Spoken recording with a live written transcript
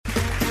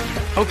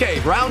Okay,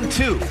 round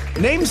two.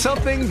 Name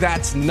something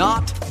that's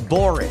not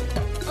boring.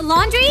 A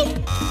laundry?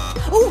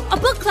 Ooh, a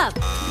book club.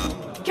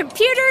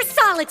 Computer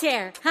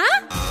solitaire,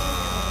 huh?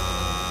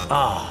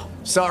 Ah,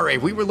 sorry,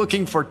 we were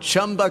looking for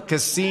Chumba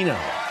Casino.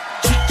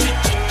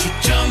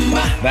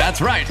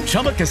 That's right,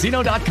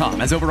 ChumbaCasino.com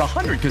has over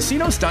 100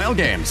 casino-style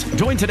games.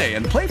 Join today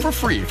and play for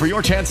free for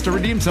your chance to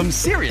redeem some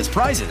serious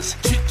prizes.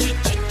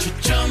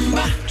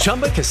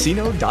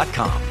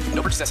 ChumbaCasino.com.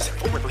 No purchase necessary.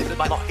 Void where prohibited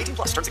by law. 18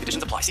 plus terms and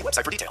conditions apply. See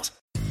website for details.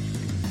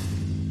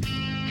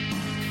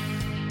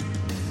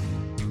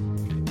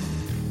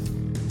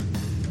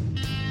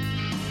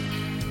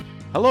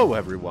 Hello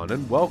everyone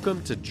and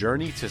welcome to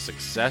Journey to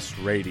Success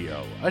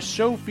Radio, a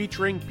show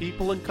featuring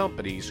people and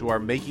companies who are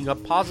making a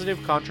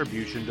positive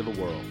contribution to the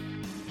world.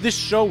 This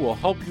show will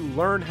help you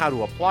learn how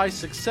to apply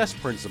success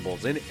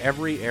principles in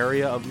every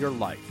area of your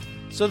life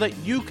so that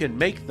you can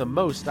make the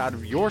most out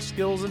of your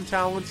skills and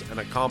talents and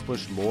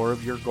accomplish more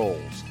of your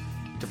goals.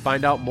 To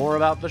find out more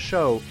about the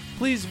show,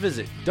 please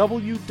visit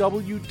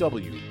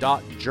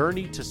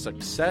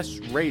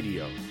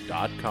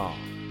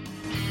www.journeytosuccessradio.com.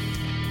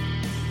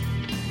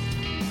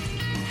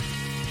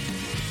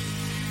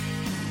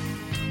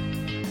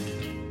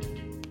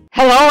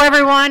 Hello,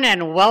 everyone,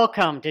 and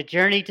welcome to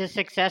Journey to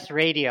Success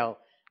Radio.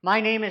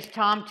 My name is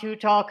Tom Too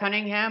Tall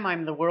Cunningham.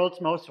 I'm the world's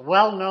most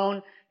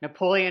well-known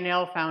Napoleon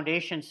Hill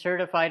Foundation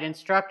certified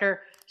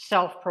instructor,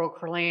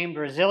 self-proclaimed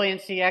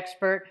resiliency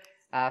expert,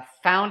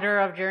 founder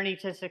of Journey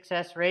to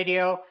Success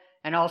Radio,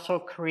 and also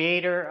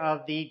creator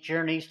of the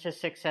Journeys to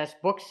Success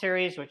book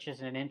series, which is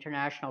an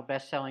international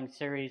best-selling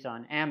series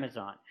on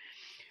Amazon.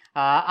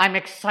 I'm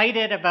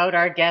excited about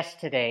our guest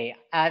today.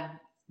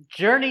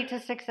 Journey to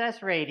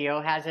Success Radio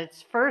has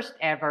its first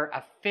ever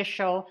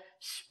official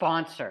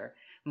sponsor,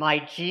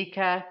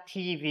 MyGica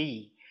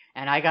TV.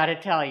 And I got to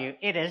tell you,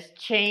 it has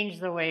changed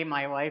the way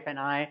my wife and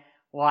I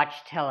watch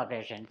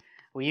television.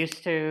 We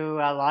used to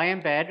lie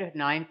in bed at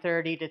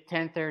 9:30 to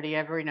 10:30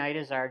 every night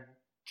is our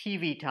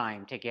TV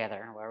time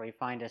together, where we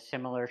find a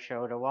similar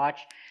show to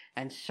watch.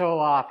 And so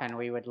often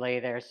we would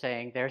lay there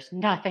saying, there's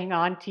nothing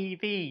on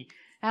TV,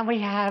 and we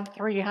have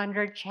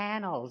 300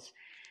 channels.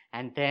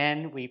 And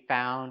then we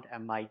found a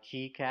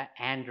MyGica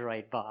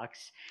Android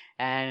box,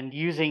 and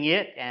using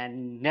it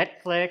and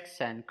Netflix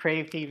and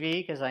Crave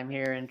TV, because I'm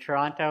here in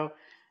Toronto,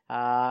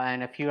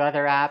 and a few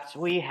other apps,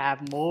 we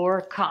have more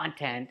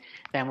content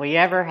than we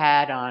ever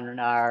had on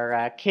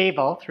our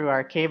cable through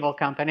our cable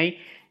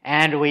company,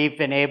 and we've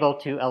been able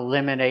to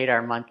eliminate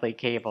our monthly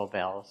cable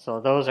bill.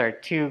 So those are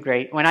two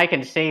great. When I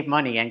can save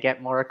money and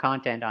get more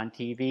content on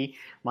TV,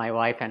 my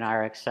wife and I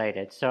are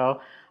excited.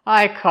 So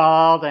I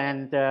called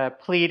and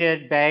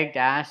pleaded, begged,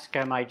 asked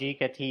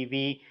MyGica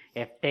TV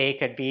if they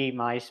could be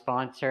my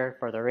sponsor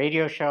for the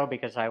radio show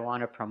because I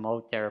want to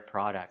promote their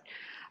product.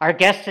 Our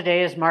guest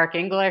today is Mark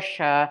English.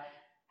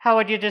 How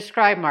would you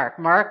describe Mark?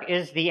 Mark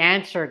is the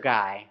answer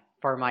guy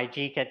for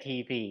MyGica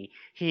TV.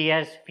 He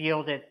has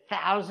fielded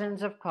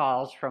thousands of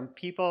calls from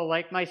people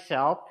like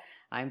myself,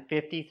 I'm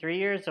 53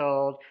 years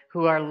old,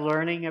 who are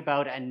learning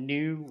about a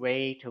new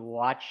way to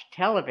watch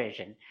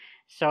television.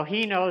 So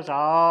he knows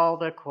all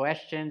the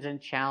questions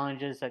and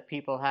challenges that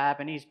people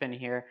have, and he's been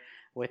here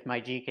with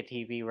MyGica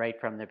TV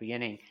right from the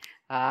beginning.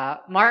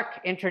 Mark,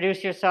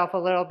 introduce yourself a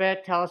little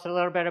bit. Tell us a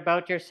little bit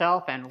about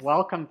yourself, and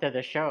welcome to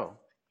the show.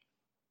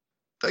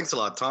 Thanks a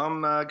lot,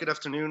 Tom. Good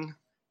afternoon.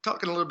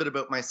 Talking a little bit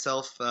about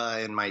myself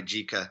and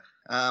MyGica.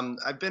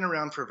 I've been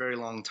around for a very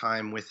long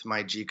time with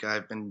MyGica.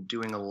 I've been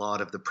doing a lot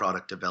of the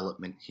product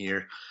development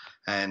here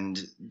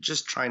and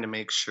just trying to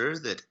make sure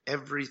that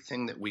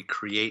everything that we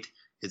create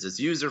is as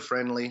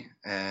user-friendly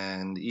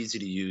and easy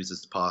to use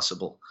as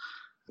possible.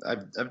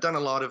 I've done a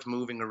lot of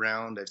moving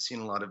around. I've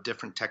seen a lot of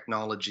different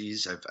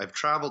technologies. I've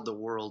traveled the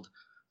world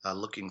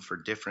looking for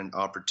different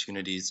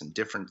opportunities and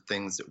different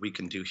things that we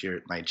can do here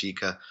at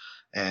MyGica.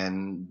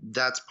 And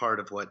that's part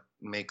of what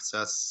makes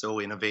us so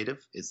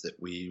innovative, is that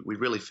we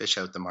really fish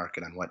out the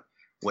market on what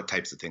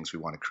types of things we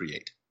want to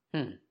create.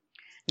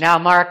 Now,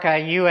 Mark,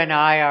 you and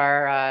I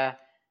are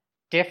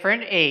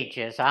different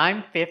ages.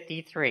 I'm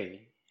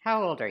 53.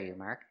 How old are you,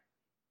 Mark?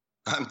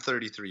 I'm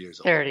 33 years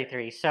old.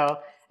 33. So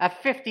a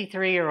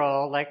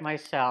 53-year-old like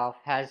myself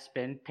has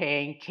been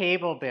paying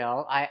cable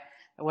bill.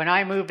 When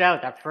I moved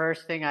out, the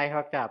first thing I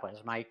hooked up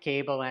was my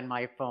cable and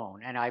my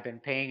phone. And I've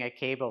been paying a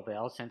cable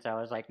bill since I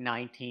was like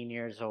 19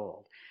 years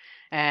old.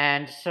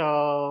 And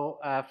so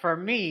for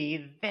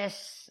me,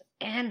 this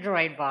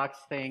Android box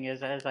thing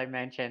is, as I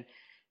mentioned,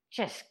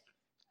 just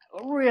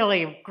a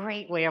really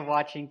great way of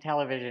watching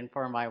television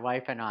for my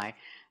wife and I.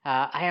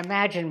 I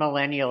imagine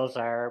millennials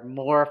are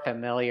more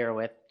familiar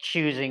with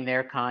choosing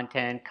their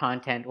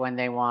content when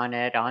they want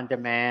it, on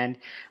demand.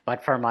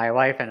 But for my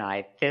wife and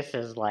I, this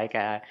is like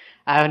a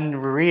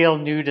real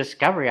new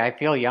discovery. I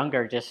feel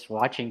younger just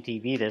watching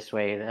TV this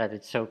way. That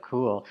it's so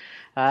cool.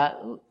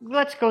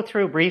 Let's go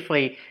through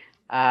briefly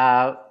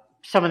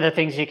some of the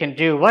things you can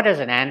do. What does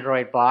an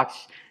Android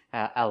box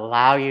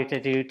allow you to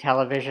do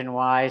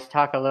television-wise?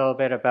 Talk a little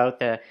bit about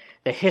the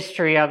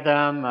history of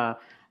them.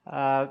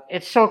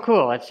 It's so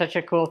cool. It's such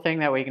a cool thing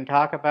that we can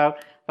talk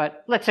about.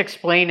 But let's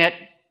explain it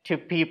to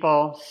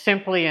people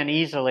simply and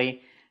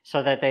easily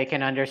so that they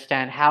can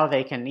understand how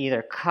they can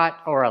either cut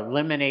or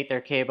eliminate their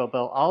cable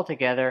bill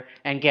altogether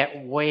and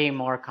get way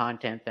more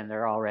content than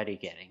they're already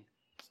getting.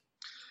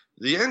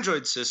 The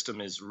Android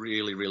system is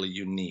really, really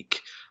unique.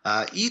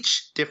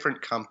 Each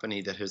different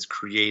company that has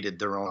created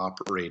their own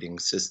operating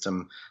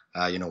system,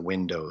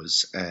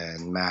 Windows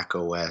and Mac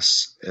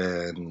OS,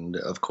 and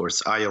of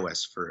course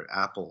iOS for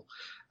Apple,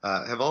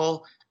 have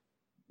all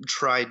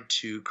tried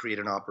to create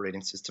an operating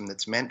system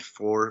that's meant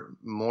for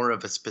more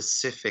of a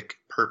specific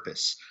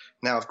purpose.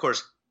 Now, of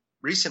course,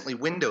 recently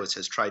Windows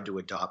has tried to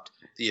adopt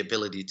the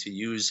ability to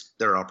use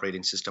their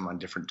operating system on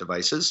different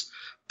devices,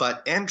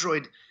 but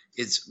Android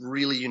is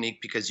really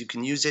unique because you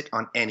can use it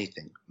on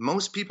anything.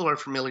 Most people are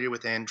familiar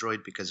with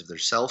Android because of their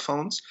cell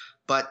phones,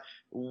 but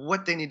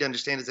what they need to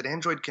understand is that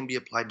Android can be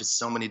applied to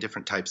so many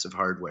different types of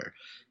hardware.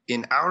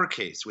 In our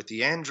case, with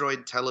the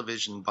Android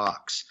television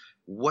box,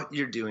 what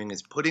you're doing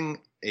is putting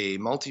a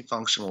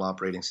multifunctional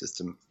operating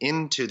system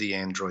into the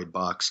Android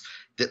box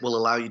that will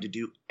allow you to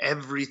do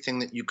everything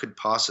that you could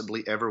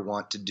possibly ever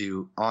want to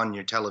do on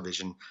your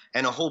television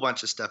and a whole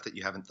bunch of stuff that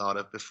you haven't thought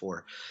of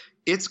before.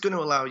 It's going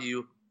to allow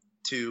you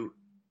to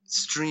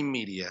stream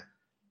media,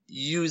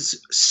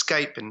 use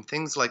Skype and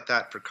things like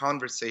that for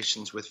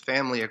conversations with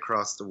family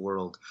across the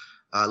world,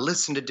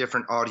 listen to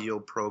different audio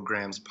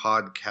programs,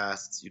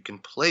 podcasts. You can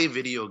play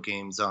video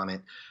games on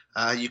it.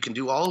 You can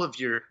do all of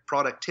your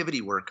productivity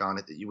work on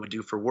it that you would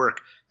do for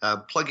work,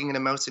 plugging in a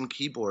mouse and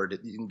keyboard.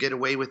 You can get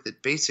away with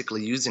it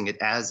basically using it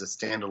as a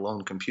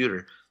standalone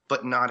computer,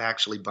 but not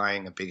actually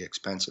buying a big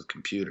expensive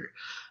computer.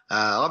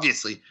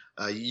 Obviously,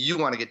 you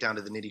want to get down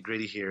to the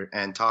nitty-gritty here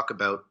and talk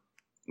about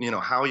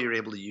how you're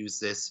able to use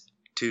this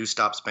to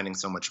stop spending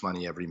so much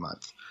money every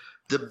month.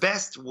 The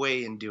best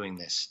way in doing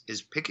this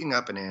is picking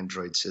up an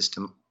Android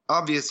system.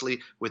 Obviously,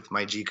 with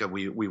MyGica,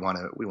 we want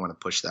to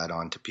push that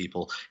on to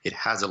people. It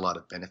has a lot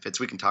of benefits.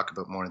 We can talk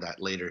about more of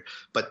that later.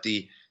 But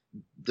the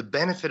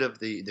benefit of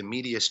the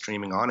media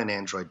streaming on an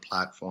Android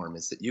platform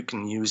is that you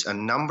can use a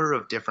number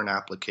of different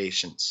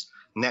applications,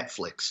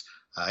 Netflix,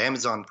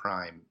 Amazon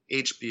Prime,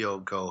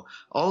 HBO Go,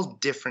 all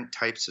different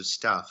types of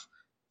stuff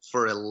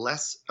for a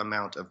less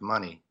amount of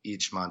money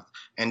each month,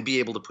 and be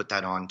able to put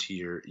that onto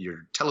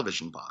your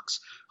television box.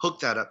 Hook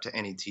that up to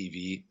any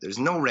TV. There's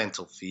no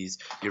rental fees.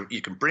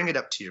 You can bring it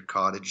up to your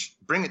cottage,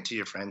 bring it to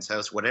your friend's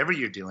house, whatever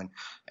you're doing,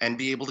 and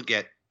be able to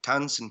get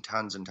tons and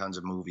tons and tons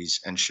of movies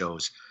and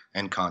shows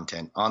and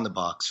content on the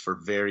box for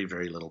very,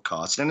 very little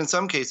cost, and in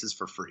some cases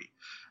for free.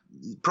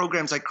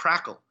 Programs like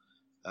Crackle,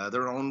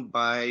 they're owned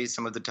by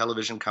some of the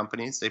television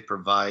companies. They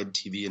provide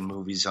TV and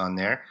movies on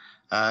there.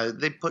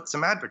 They put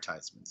some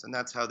advertisements, and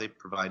that's how they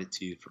provide it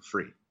to you for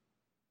free.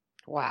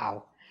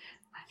 Wow.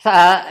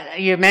 So,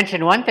 you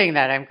mentioned one thing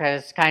that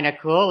is kind of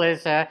cool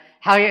is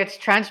how it's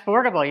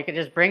transportable. You can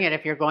just bring it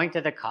if you're going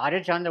to the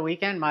cottage on the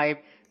weekend. My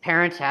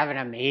parents have an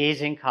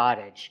amazing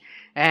cottage,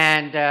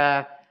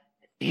 and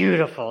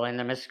beautiful in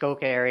the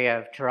Muskoka area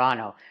of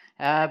Toronto.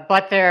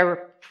 But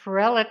they're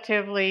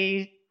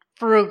relatively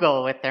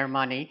frugal with their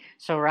money.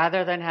 So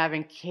rather than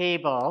having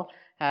cable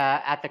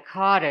at the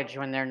cottage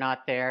when they're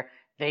not there,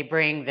 they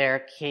bring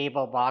their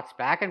cable box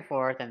back and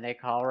forth, and they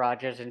call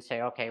Rogers and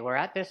say, okay, we're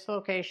at this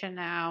location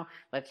now.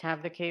 Let's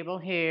have the cable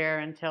here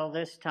until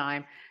this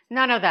time.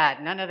 None of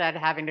that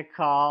having to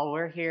call.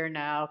 We're here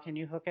now. Can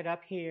you hook it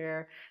up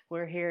here?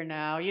 We're here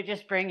now. You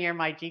just bring your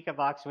MyGica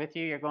box with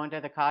you. You're going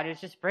to the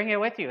cottage. Just bring it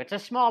with you. It's a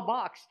small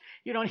box.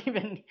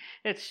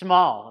 It's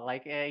small.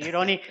 Like you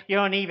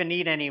don't even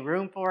need any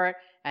room for it.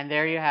 And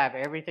there you have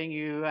everything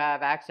you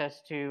have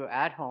access to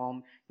at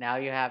home. Now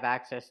you have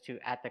access to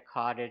at the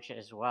cottage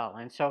as well.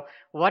 And so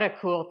what a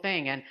cool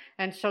thing.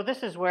 And so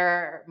this is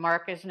where,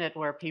 Mark, isn't it,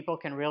 where people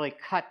can really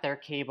cut their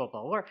cable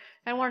bill.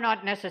 We're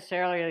not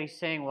necessarily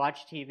saying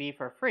watch TV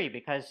for free,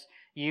 because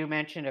you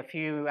mentioned a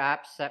few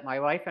apps that my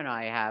wife and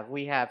I have.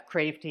 We have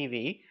Crave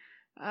TV.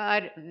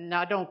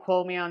 Now don't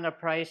quote me on the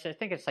price. I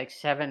think it's like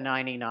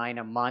 $7.99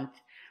 a month.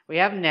 We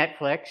have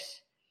Netflix,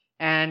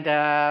 and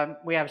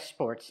we have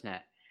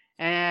Sportsnet.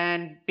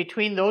 And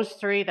between those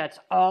three, that's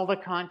all the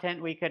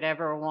content we could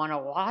ever want to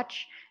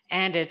watch.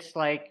 And it's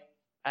like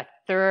a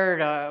third,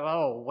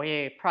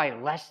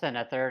 probably less than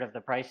a third of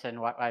the price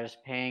than what I was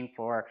paying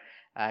for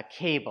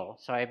cable.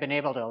 So I've been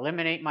able to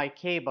eliminate my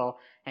cable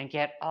and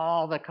get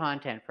all the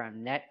content from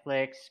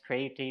Netflix,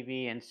 Crave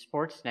TV, and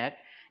Sportsnet.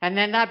 And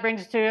then that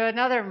brings to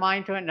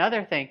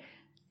another thing.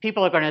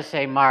 People are going to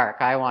say, Mark,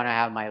 I want to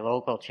have my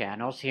local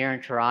channels here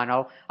in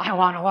Toronto. I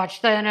want to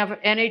watch the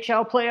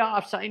NHL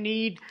playoffs. I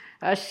need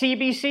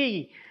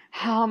CBC.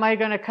 How am I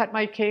going to cut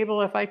my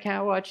cable if I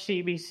can't watch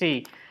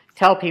CBC?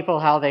 Tell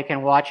people how they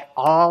can watch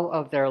all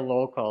of their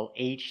local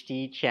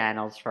HD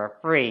channels for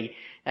free,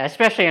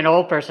 especially an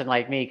old person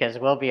like me, because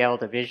we'll be able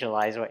to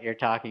visualize what you're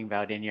talking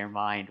about in your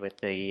mind with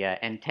the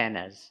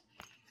antennas.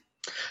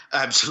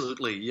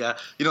 Absolutely, yeah.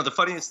 The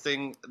funniest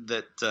thing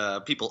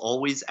that people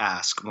always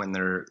ask when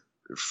they're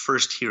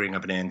first hearing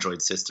of an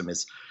Android system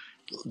is,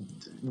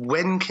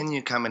 when can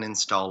you come and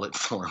install it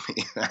for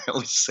me? I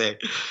always say,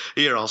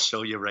 here, I'll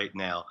show you right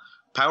now.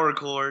 Power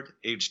cord,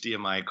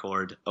 HDMI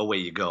cord, away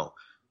you go.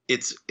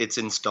 It's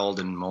installed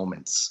in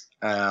moments.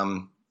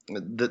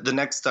 The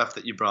next stuff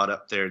that you brought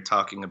up there,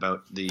 talking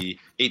about the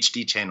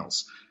HD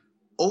channels.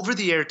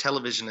 Over-the-air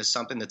television is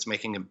something that's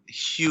making a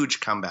huge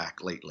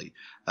comeback lately.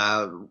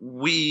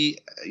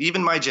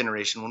 Even my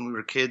generation, when we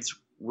were kids,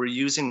 we're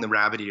using the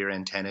rabbit ear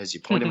antennas. You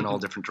point them in all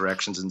different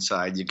directions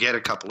inside. You get a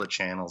couple of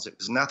channels. It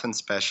was nothing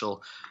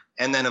special.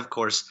 And then, of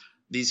course,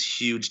 these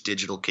huge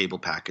digital cable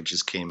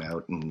packages came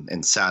out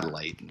and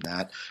satellite and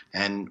that.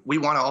 And we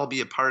want to all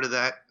be a part of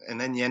that. And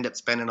then you end up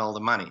spending all the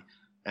money.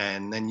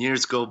 And then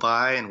years go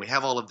by and we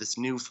have all of this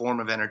new form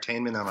of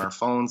entertainment on our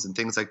phones and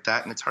things like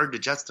that. And it's hard to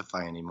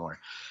justify anymore.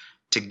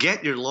 To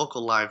get your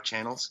local live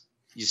channels,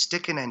 you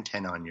stick an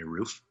antenna on your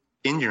roof,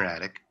 in your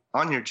attic,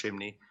 on your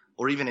chimney,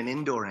 or even an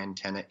indoor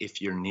antenna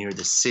if you're near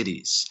the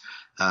cities.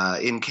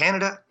 In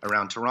Canada,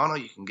 around Toronto,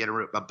 you can get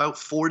about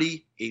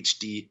 40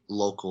 HD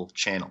local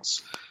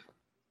channels.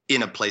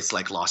 In a place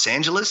like Los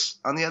Angeles,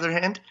 on the other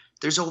hand,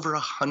 there's over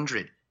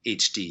 100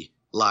 HD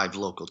live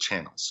local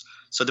channels.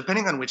 So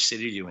depending on which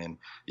city you're in,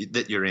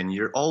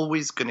 you're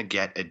always going to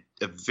get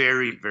a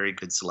very, very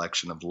good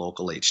selection of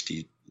local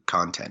HD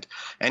content.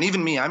 And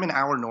even me, I'm an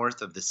hour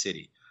north of the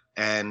city.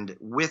 And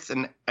with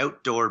an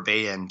outdoor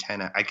bay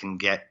antenna, I can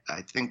get,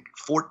 I think,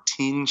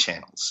 14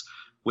 channels,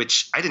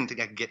 which I didn't think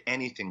I could get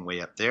anything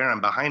way up there.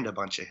 I'm behind a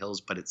bunch of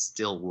hills, but it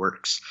still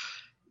works.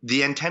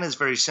 The antenna is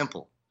very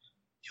simple.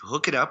 You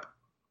hook it up.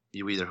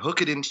 You either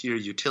hook it into your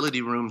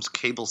utility room's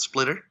cable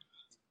splitter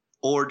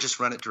or just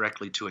run it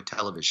directly to a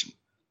television.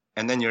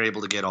 And then you're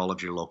able to get all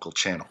of your local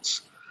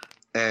channels.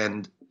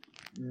 And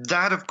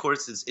that, of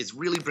course, is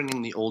really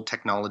bringing the old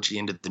technology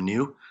into the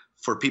new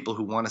for people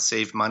who want to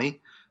save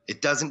money.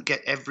 It doesn't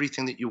get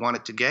everything that you want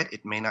it to get.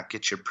 It may not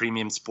get your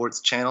premium sports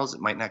channels. It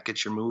might not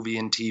get your movie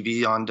and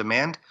TV on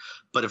demand.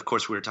 But, of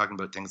course, we were talking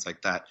about things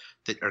like that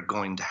are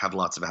going to have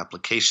lots of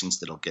applications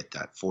that'll get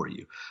that for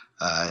you,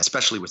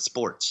 especially with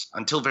sports.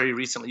 Until very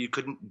recently, you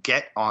couldn't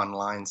get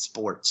online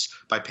sports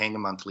by paying a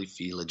monthly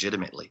fee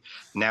legitimately.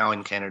 Now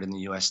in Canada and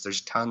the US,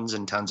 there's tons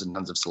and tons and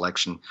tons of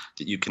selection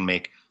that you can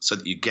make so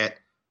that you get,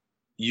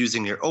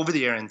 using your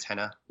over-the-air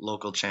antenna,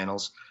 local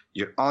channels,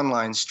 your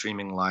online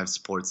streaming live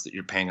sports that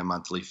you're paying a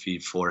monthly fee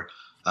for,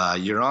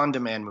 your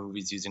on-demand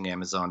movies using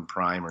Amazon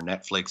Prime or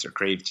Netflix or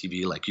Crave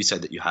TV, like you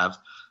said that you have,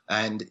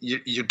 and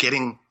you're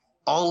getting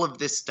all of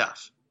this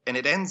stuff. And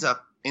it ends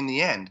up, in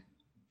the end,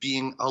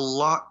 being a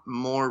lot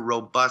more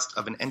robust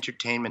of an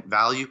entertainment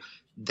value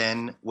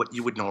than what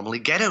you would normally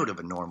get out of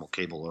a normal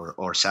cable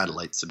or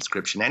satellite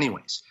subscription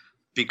anyways,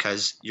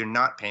 because you're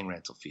not paying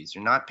rental fees.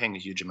 You're not paying a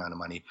huge amount of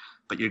money,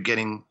 but you're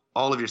getting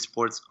all of your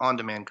sports,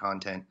 on-demand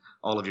content,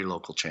 all of your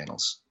local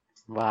channels.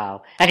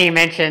 Wow. And you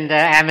mentioned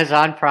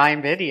Amazon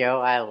Prime Video.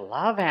 I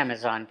love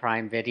Amazon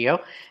Prime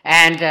Video.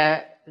 And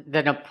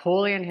the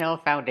Napoleon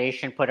Hill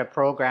Foundation put a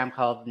program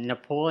called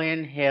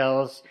Napoleon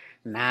Hill's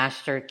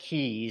Master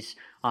Keys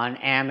on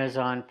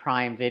Amazon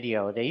Prime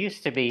Video. They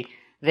used to be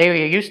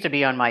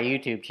on my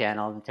YouTube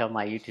channel until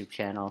my YouTube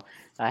channel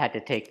I had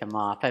to take them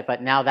off.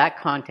 But now that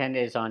content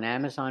is on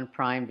Amazon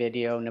Prime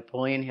Video,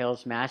 Napoleon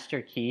Hill's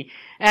Master Key.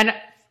 And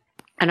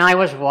I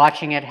was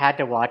watching it, had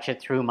to watch it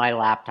through my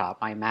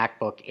laptop, my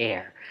MacBook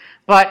Air.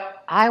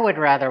 But I would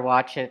rather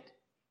watch it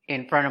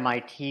in front of my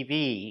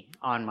TV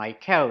on my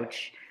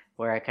couch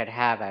where I could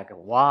have a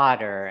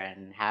water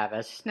and have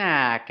a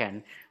snack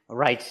and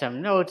write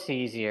some notes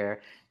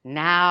easier.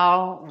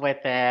 Now with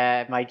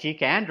my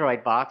MyGica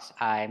Android box,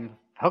 I'm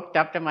hooked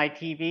up to my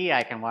TV.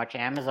 I can watch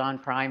Amazon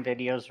Prime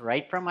videos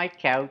right from my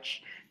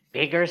couch,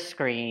 bigger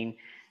screen.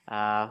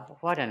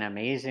 What an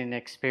amazing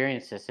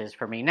experience this is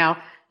for me.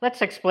 Now,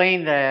 let's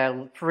explain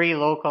the free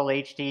local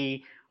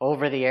HD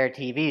over-the-air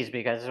TVs,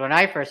 because when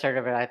I first heard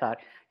of it, I thought,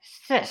 is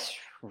this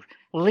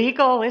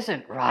legal?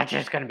 Isn't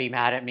Rogers going to be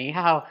mad at me?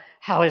 How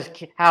is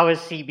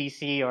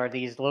CBC or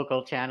these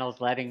local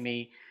channels letting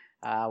me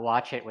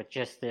watch it with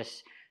just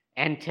this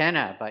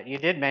antenna? But you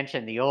did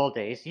mention the old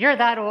days. You're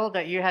that old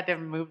that you had to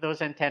move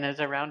those antennas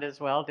around as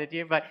well, did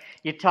you? But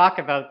you talk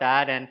about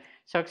that, and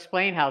so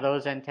explain how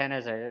those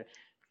antennas are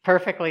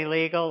perfectly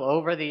legal,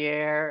 over the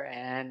air,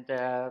 and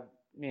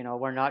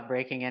we're not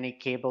breaking any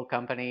cable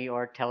company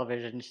or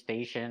television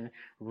station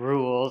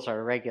rules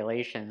or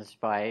regulations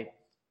by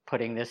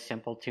putting this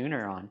simple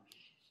tuner on.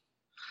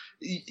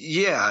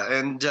 Yeah,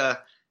 and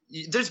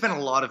there's been a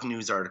lot of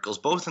news articles,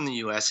 both in the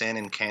US and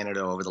in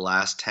Canada, over the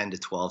last 10 to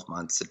 12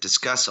 months that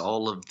discuss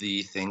all of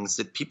the things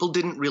that people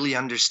didn't really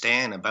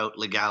understand about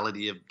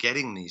legality of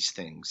getting these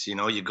things. You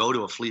know, you go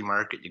to a flea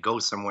market, you go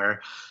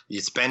somewhere,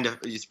 you spend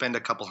a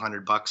couple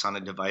 $100 on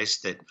a device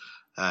that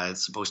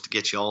is supposed to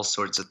get you all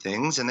sorts of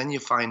things, and then you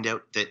find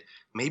out that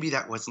maybe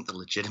that wasn't the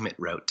legitimate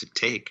route to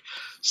take.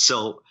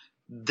 So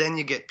then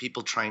you get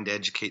people trying to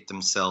educate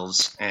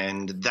themselves,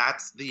 and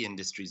that's the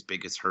industry's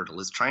biggest hurdle,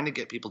 is trying to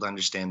get people to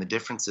understand the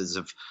differences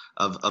of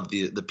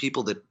the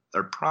people that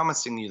are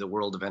promising you the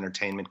world of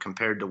entertainment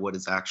compared to what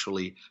is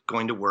actually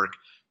going to work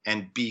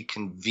and be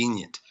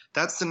convenient.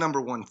 That's the number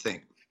one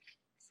thing.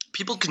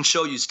 People can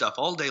show you stuff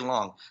all day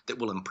long that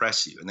will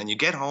impress you. And then you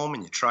get home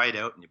and you try it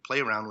out and you play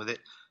around with it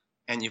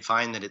and you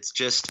find that it's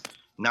just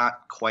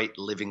not quite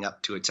living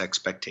up to its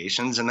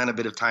expectations. And then a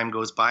bit of time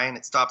goes by and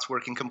it stops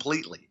working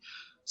completely.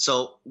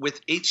 So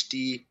with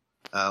HD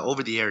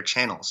over-the-air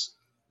channels,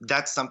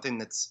 that's something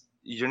that's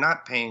you're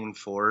not paying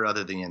for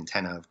other than the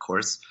antenna, of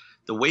course.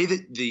 The way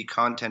that the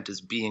content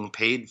is being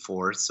paid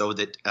for so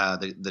that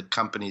the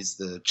companies,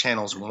 the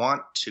channels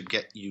want to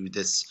get you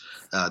this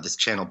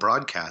channel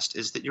broadcast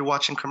is that you're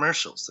watching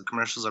commercials. The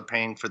commercials are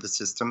paying for the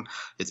system.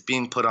 It's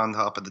being put on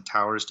top of the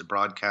towers to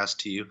broadcast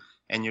to you,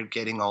 and you're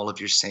getting all of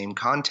your same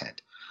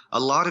content. A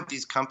lot of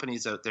these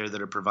companies out there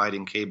that are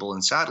providing cable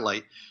and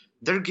satellite,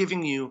 they're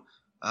giving you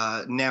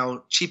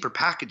now cheaper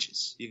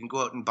packages. You can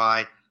go out and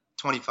buy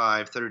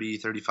 $25,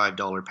 $30,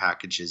 $35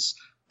 packages.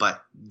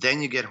 But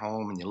then you get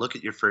home and you look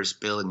at your first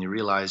bill and you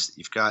realize that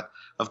you've got,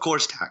 of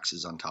course,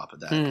 taxes on top of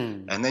that.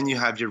 And then you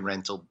have your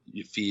rental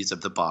fees of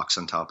the box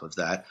on top of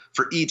that.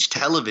 For each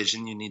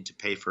television, you need to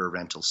pay for a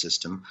rental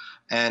system.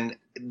 And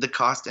the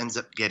cost ends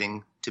up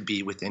getting to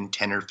be within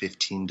 $10 or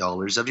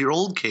 $15 of your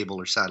old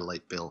cable or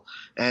satellite bill.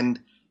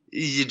 And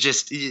you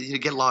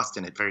get lost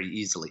in it very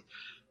easily.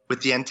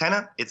 With the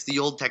antenna, it's the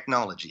old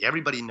technology.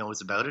 Everybody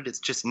knows about it. It's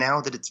just now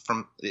that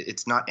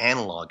it's not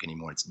analog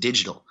anymore. It's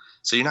digital.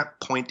 So you're not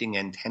pointing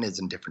antennas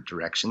in different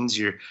directions.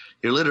 You're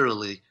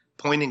literally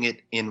pointing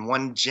it in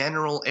one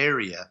general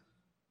area,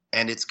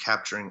 and it's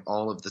capturing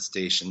all of the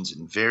stations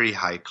in very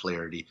high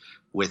clarity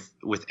with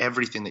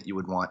everything that you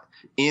would want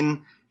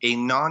in a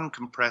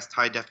non-compressed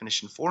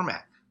high-definition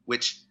format,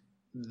 which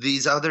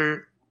these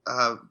other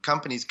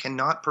companies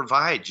cannot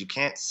provide. You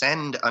can't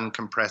send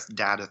uncompressed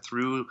data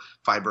through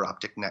fiber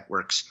optic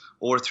networks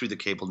or through the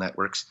cable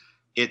networks.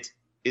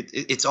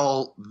 It's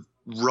all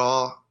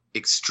raw,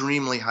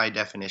 extremely high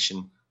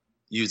definition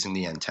using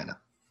the antenna.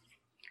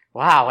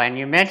 Wow, and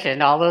you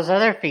mentioned all those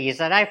other fees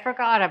that I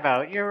forgot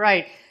about. You're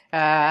right.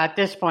 At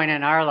this point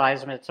in our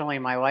lives, it's only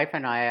my wife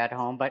and I at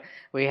home, but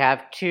we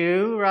have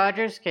 2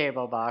 Rogers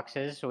cable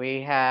boxes.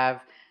 We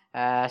have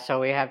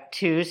we have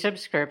 2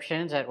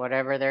 subscriptions at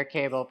whatever their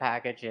cable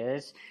package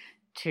is,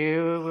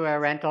 2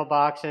 rental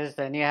boxes,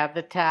 then you have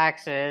the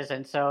taxes.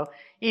 And so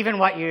even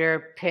what you're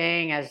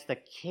paying as the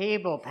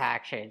cable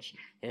package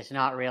is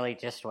not really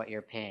just what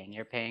you're paying.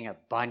 You're paying a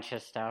bunch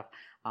of stuff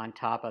on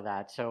top of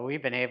that. So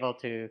we've been able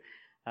to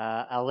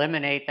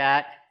eliminate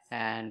that.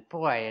 And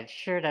boy, it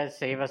sure does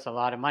save us a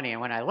lot of money. And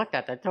when I looked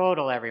at the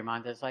total every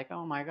month, it's like,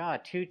 oh my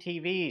God, 2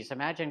 TVs.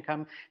 Imagine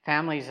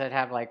families that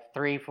have like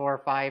 3,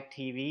 4, 5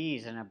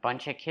 TVs and a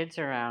bunch of kids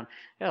around.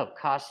 It'll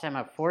cost them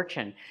a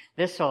fortune.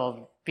 This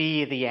will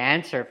be the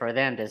answer for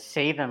them to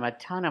save them a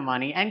ton of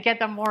money and get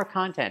them more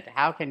content.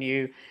 How can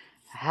you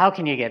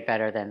get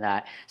better than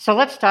that? So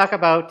let's talk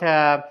about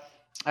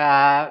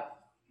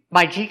MyGica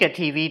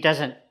TV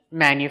doesn't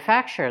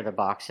manufacture the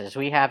boxes.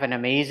 We have an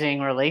amazing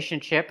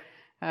relationship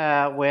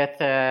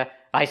with,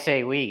 I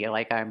say we,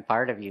 like I'm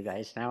part of you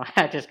guys now,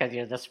 just because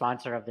you're the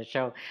sponsor of the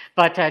show.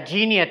 But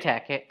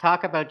Geniatech,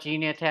 talk about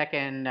Geniatech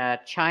in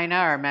China,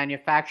 our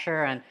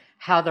manufacturer, and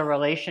how the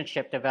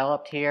relationship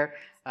developed here.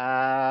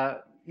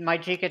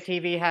 MyGica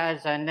TV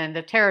has, and then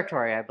the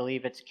territory, I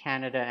believe it's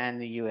Canada and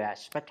the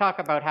US. But talk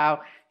about how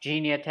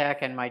Geniatech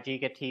and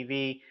MyGica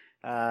TV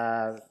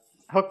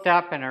hooked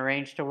up and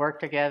arranged to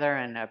work together,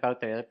 and about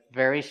the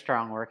very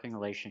strong working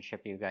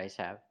relationship you guys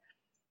have.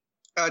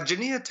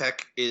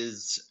 Geniatech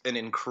is an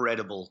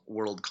incredible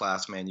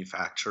world-class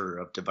manufacturer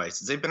of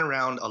devices. They've been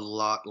around a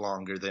lot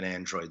longer than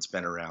Android's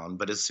been around,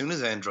 but as soon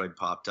as Android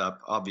popped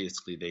up,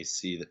 obviously they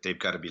see that they've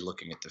got to be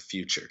looking at the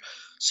future.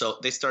 So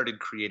they started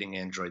creating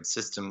Android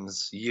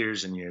systems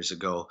years and years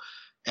ago,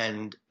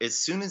 and as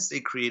soon as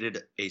they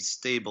created a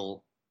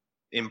stable,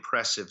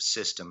 impressive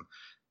system,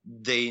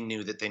 they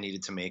knew that they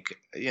needed to make,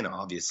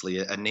 obviously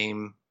a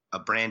name, a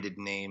branded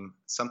name,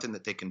 something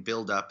that they can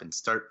build up and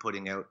start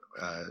putting out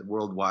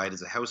worldwide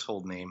as a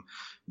household name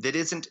that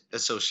isn't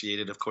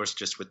associated, of course,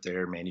 just with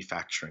their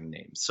manufacturing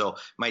name. So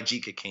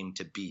MyGica came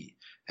to be.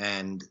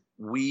 And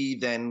we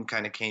then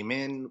kind of came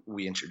in,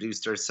 we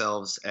introduced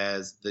ourselves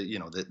as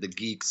the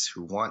geeks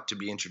who want to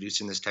be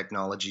introducing this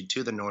technology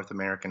to the North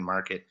American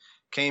market,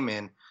 came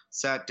in,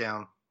 sat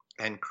down,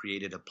 and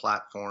created a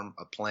platform,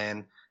 a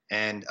plan,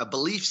 and a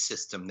belief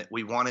system that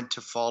we wanted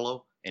to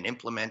follow and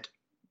implement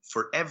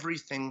for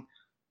everything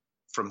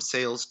from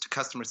sales to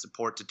customer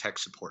support to tech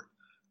support.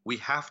 We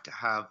have to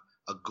have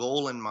a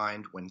goal in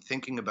mind when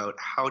thinking about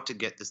how to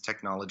get this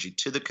technology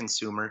to the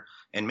consumer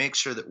and make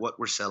sure that what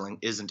we're selling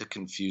isn't a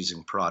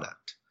confusing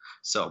product.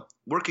 So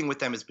working with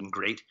them has been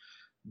great.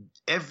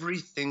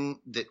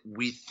 Everything that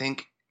we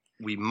think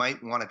we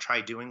might want to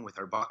try doing with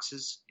our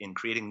boxes in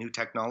creating new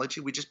technology,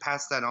 we just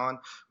pass that on.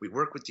 We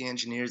work with the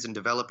engineers in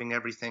developing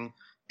everything,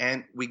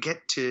 and we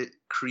get to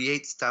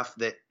create stuff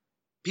that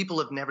people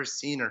have never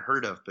seen or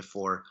heard of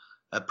before.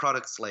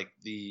 Products like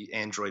the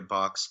Android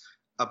box,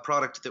 a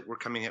product that we're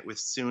coming out with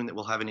soon that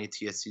will have an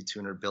ATSC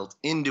tuner built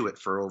into it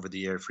for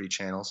over-the-air free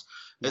channels,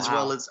 as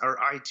well as our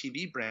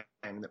ITV brand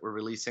that we're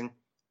releasing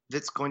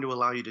that's going to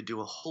allow you to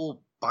do a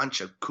whole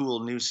bunch of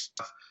cool new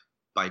stuff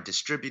by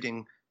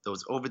distributing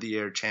those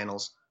over-the-air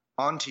channels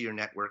onto your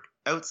network,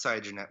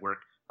 outside your network,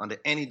 onto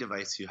any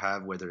device you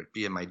have, whether it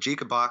be a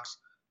MyGica box,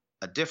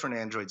 a different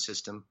Android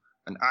system,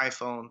 an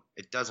iPhone,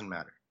 it doesn't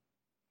matter.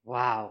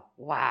 Wow,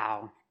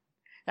 wow.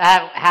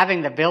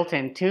 Having the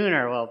built-in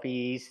tuner will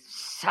be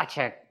such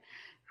a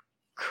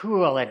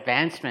cool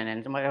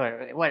advancement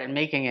and what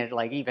making it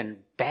like even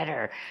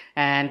better.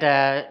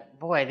 And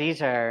boy,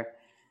 these are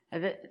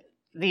going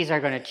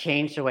to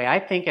change the way I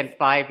think in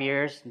 5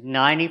 years.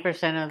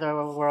 90% of the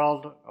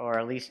world, or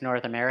at least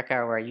North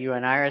America, where you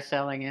and I are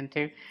selling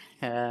into,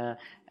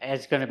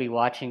 is going to be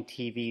watching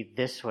TV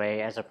this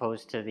way, as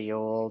opposed to the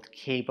old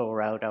cable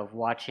route of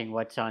watching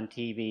what's on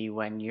TV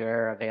when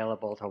you're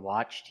available to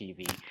watch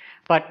TV.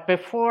 But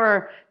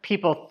before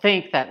people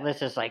think that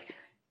this is like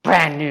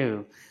brand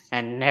new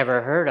and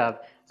never heard of,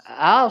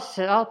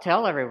 I'll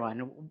tell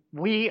everyone,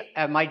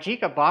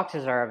 MyGica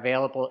boxes are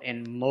available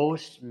in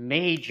most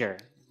major,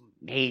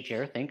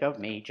 think of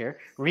major,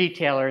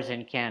 retailers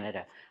in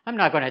Canada. I'm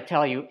not going to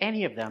tell you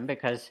any of them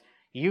because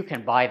you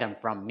can buy them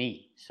from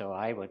me. So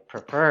I would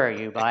prefer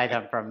you buy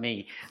them from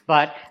me.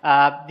 But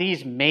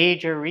these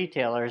major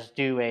retailers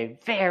do a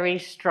very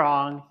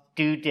strong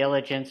due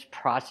diligence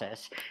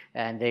process,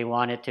 and they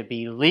want it to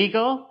be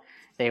legal.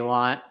 They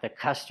want the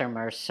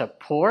customer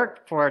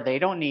support they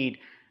don't need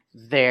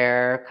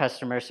their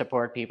customer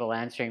support people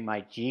answering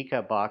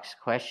MyGica box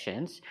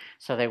questions.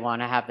 So they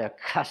want to have the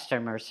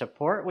customer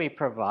support we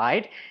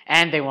provide,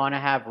 and they want to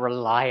have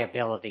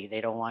reliability. They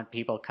don't want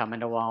people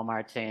coming to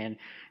Walmart saying,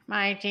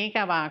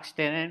 MyGica box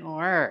didn't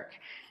work.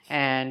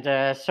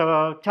 And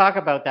so talk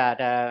about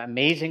that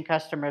amazing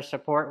customer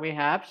support we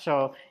have.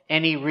 So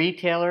any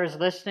retailers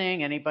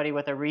listening, anybody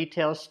with a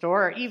retail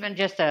store, or even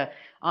just an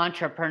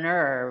entrepreneur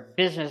or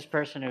business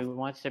person who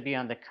wants to be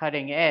on the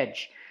cutting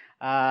edge,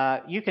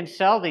 you can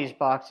sell these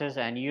boxes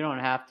and you don't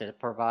have to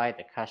provide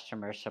the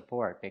customer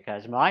support,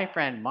 because my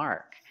friend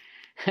Mark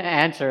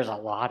answers a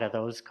lot of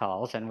those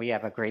calls, and we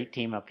have a great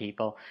team of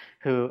people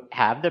who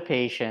have the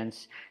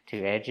patience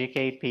to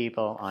educate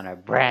people on a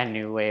brand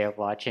new way of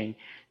watching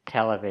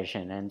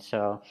television. And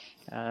so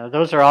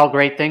those are all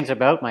great things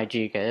about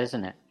MyGica,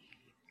 isn't it?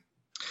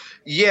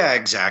 Yeah,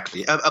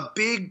 exactly. A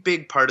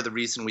big part of the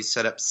reason we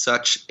set up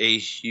such a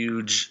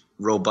huge,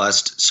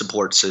 robust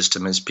support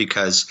system is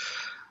because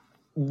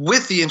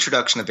with the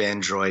introduction of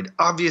Android,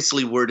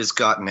 obviously word has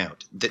gotten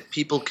out that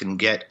people can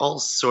get all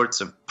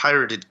sorts of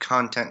pirated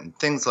content and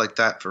things like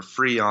that for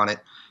free on it.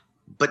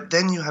 But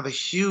then you have a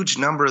huge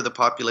number of the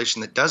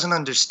population that doesn't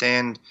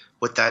understand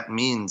what that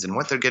means and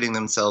what they're getting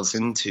themselves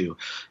into.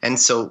 And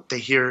so they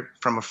hear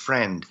from a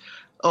friend,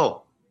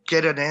 oh,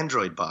 get an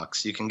Android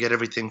box. You can get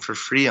everything for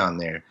free on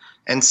there.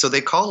 And so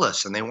they call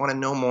us and they want to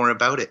know more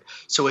about it.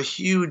 So a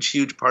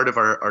huge part of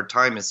our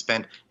time is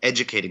spent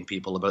educating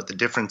people about the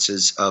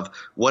differences of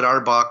what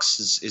our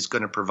box is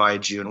going to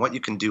provide you and what you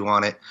can do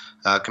on it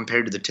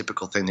compared to the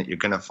typical thing that you're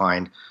going to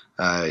find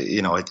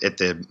at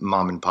the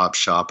mom and pop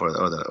shop or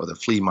the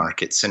flea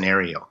market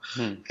scenario.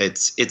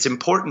 It's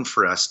important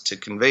for us to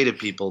convey to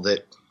people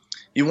that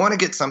you want to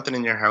get something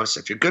in your house.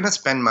 If you're going to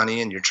spend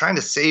money and you're trying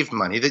to save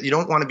money, that you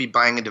don't want to be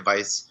buying a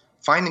device,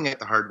 finding it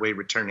the hard way,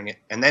 returning it,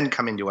 and then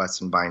coming to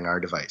us and buying our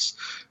device.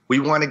 We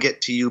want to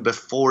get to you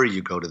before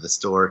you go to the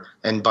store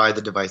and buy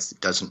the device that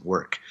doesn't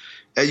work.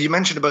 You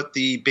mentioned about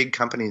the big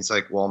companies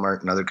like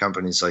Walmart and other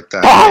companies like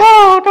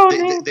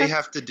that. They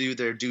have to do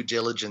their due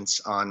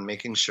diligence on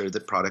making sure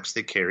that products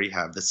they carry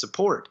have the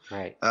support.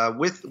 Right.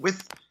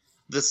 With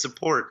the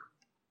support,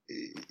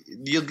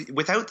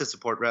 without the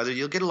support,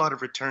 you'll get a lot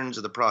of returns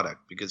of the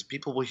product because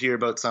people will hear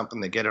about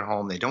something, they get it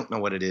home, they don't know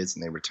what it is,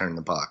 and they return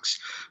the box.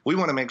 We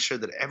want to make sure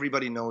that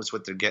everybody knows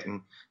what they're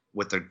getting,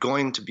 what they're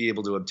going to be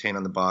able to obtain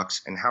on the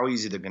box, and how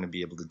easy they're going to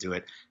be able to do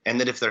it, and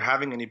that if they're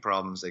having any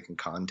problems, they can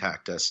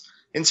contact us.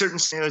 In certain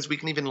scenarios, we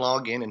can even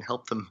log in and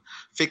help them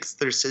fix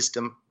their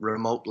system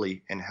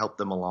remotely and help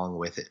them along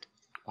with it.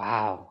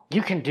 Wow.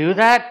 You can do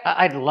that?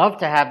 I'd love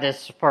to have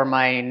this for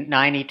my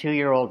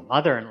 92-year-old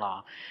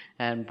mother-in-law.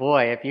 And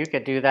boy, if you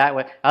could do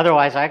that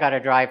otherwise I got to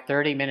drive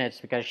 30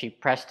 minutes because she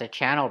pressed a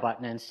channel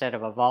button instead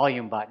of a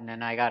volume button,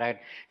 and I got to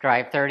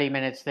drive 30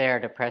 minutes there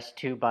to press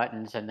 2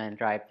 buttons and then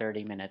drive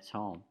 30 minutes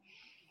home.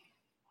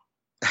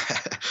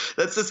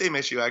 That's the same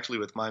issue actually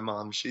with my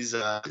mom. She's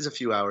a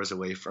few hours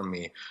away from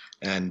me,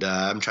 and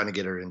I'm trying to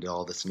get her into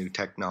all this new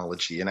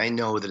technology, and I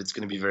know that it's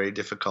going to be very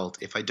difficult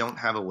if I don't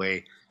have a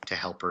way to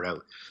help her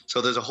out.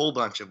 So there's a whole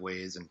bunch of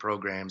ways and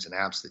programs and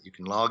apps that you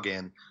can log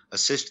in,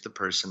 assist the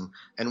person,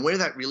 and where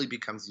that really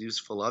becomes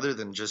useful other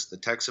than just the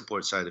tech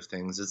support side of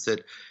things is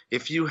that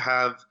if you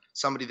have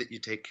somebody that you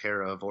take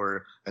care of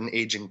or an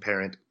aging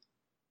parent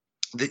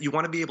that you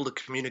want to be able to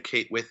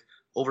communicate with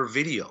over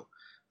video,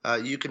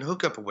 you can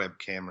hook up a web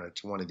camera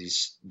to one of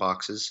these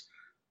boxes,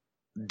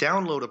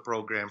 download a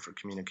program for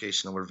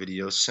communication over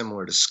video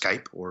similar to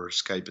Skype or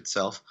Skype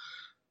itself,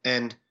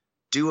 and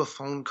do a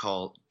phone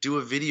call, do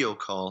a video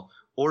call,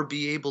 or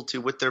be able to,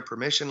 with their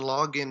permission,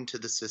 log into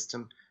the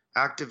system,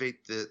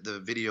 activate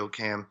the video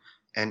cam,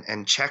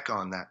 and check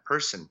on that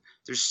person.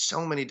 There's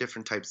so many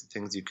different types of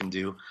things you can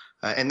do.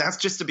 And that's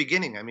just the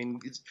beginning. I mean,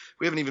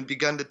 we haven't even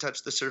begun to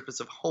touch the surface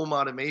of home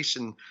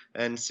automation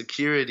and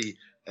security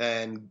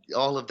and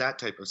all of that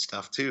type of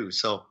stuff too.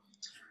 So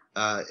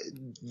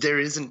there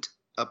isn't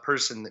a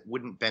person that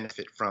wouldn't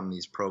benefit from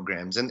these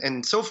programs.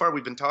 And so far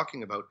we've been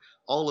talking about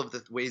all of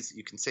the ways that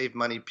you can save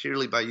money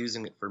purely by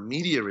using it for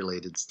media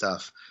related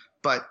stuff.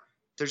 But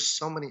there's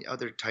so many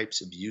other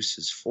types of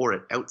uses for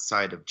it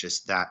outside of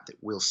just that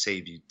will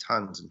save you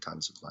tons and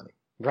tons of money.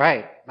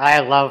 Right. I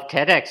love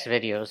TEDx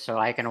videos, so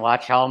I can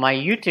watch all my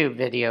YouTube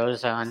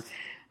videos on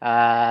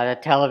the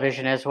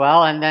television as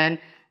well. And then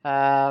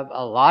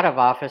a lot of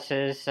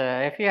offices,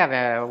 if you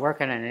have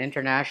work in an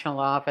international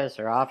office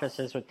or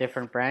offices with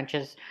different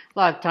branches, a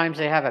lot of times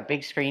they have a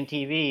big screen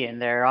TV in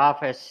their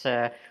office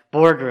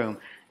boardroom,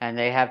 and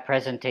they have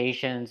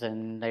presentations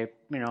and they,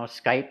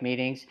 Skype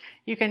meetings.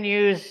 You can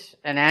use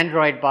an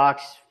Android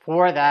box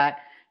for that,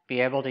 be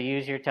able to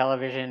use your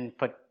television,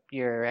 put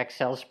your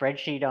Excel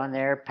spreadsheet on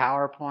there,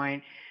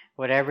 PowerPoint,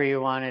 whatever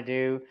you want to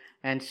do.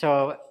 And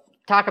so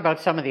talk about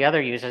some of the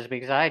other uses,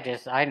 because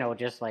I know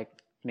just like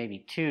maybe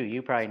 2.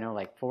 You probably know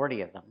like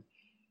 40 of them.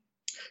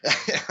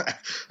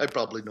 I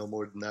probably know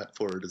more than that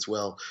for it as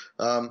well.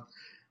 A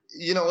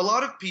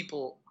lot of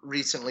people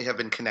recently have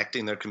been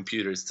connecting their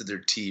computers to their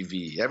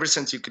TV. Ever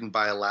since you can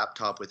buy a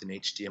laptop with an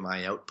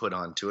HDMI output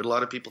onto it, a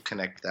lot of people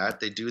connect that.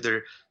 They do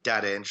their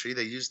data entry.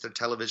 They use their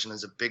television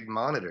as a big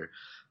monitor.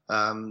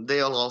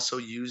 They'll also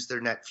use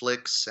their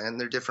Netflix and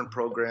their different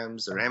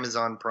programs, their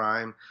Amazon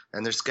Prime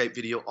and their Skype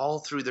video all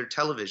through their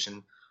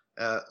television,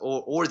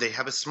 or they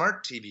have a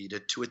smart TV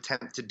to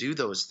attempt to do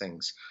those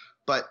things.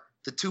 But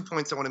the 2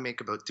 points I want to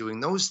make about doing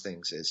those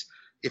things is,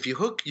 if you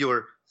hook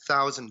your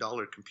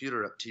 $1,000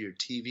 computer up to your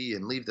TV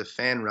and leave the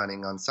fan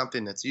running on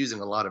something that's using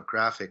a lot of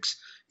graphics,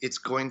 it's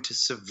going to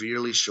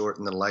severely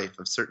shorten the life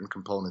of certain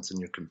components in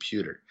your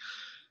computer.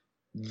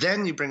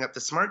 Then you bring up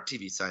the smart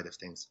TV side of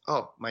things.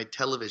 Oh, my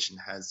television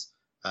has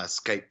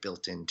Skype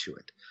built into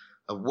it.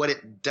 What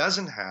it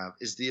doesn't have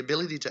is the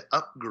ability to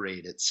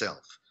upgrade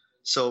itself.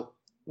 So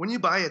when you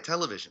buy a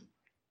television,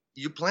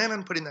 you plan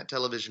on putting that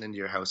television into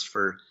your house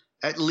for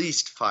at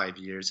least 5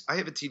 years. I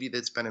have a TV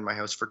that's been in my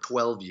house for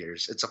 12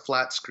 years. It's a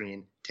flat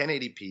screen,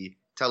 1080p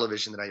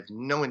television that I have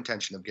no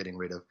intention of getting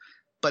rid of,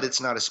 but it's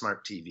not a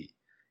smart TV.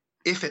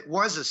 If it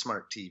was a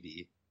smart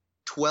TV,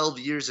 12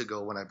 years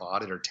ago when I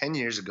bought it, or 10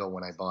 years ago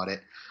when I bought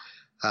it,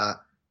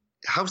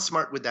 how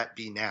smart would that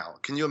be now?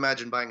 Can you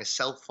imagine buying a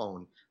cell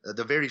phone,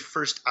 the very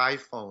first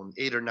iPhone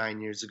 8 or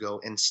 9 years ago,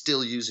 and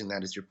still using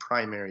that as your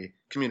primary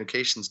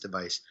communications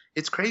device?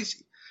 It's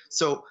crazy.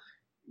 So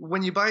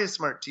when you buy a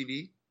smart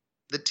TV,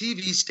 the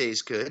TV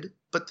stays good,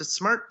 but the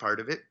smart part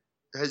of it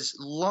has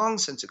long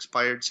since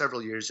expired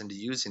several years into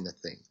using the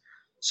thing.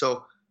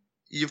 So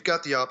you've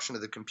got the option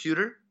of the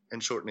computer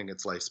and shortening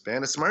its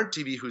lifespan, a smart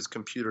TV whose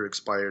computer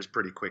expires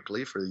pretty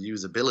quickly for the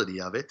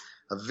usability of it,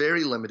 a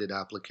very limited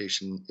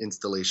application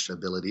installation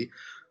ability,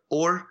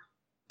 or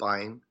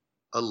buying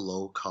a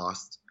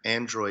low-cost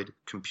Android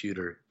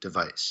computer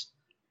device.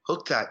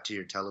 Hook that to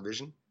your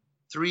television.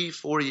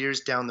 3-4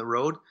 years down the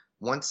road,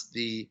 once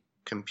the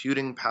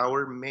computing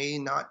power may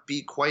not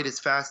be quite as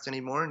fast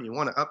anymore and you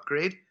want to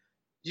upgrade,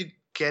 you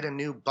get a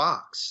new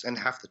box. And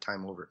half the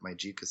time over at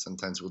MyGica,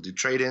 sometimes we'll do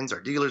trade-ins. Our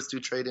dealers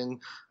do trade-in,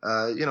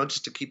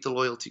 just to keep the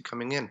loyalty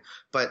coming in.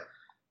 But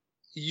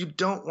you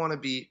don't want to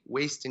be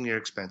wasting your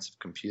expensive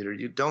computer.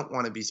 You don't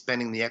want to be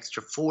spending the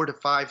extra $400 to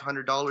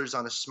 $500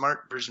 on a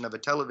smart version of a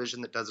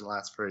television that doesn't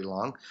last very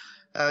long,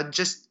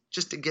 just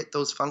to get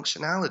those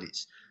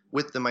functionalities.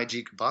 With the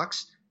MyGica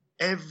box,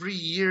 every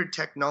year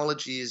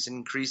technology is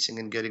increasing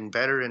and getting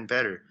better and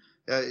better.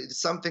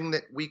 Something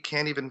that we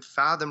can't even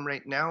fathom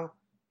right now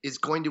is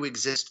going to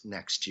exist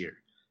next year.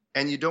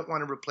 And you don't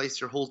want to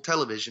replace your whole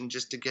television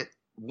just to get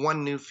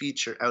one new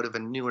feature out of a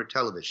newer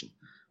television.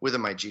 With a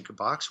MyGica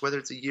box, whether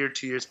it's a year,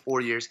 2 years, 4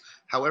 years,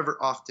 however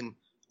often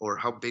or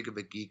how big of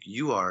a geek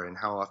you are and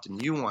how often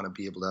you want to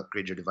be able to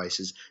upgrade your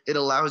devices, it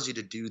allows you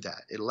to do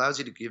that. It allows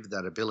you to give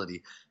that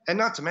ability. And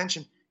not to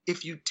mention,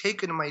 if you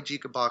take a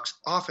MyGica box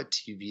off a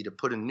TV to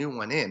put a new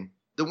one in,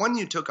 the one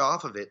you took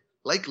off of it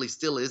likely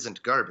still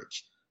isn't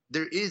garbage.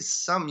 There is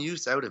some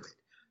use out of it.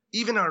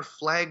 Even our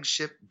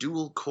flagship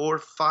dual-core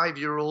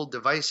 5-year-old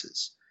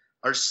devices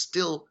are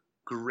still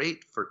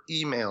great for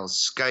emails,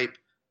 Skype,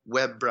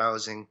 web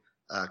browsing,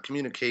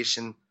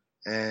 communication,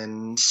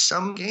 and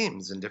some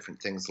games and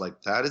different things like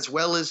that, as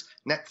well as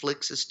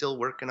Netflix is still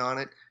working on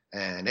it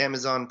and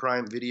Amazon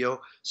Prime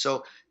Video.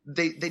 So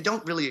they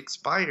don't really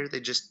expire. They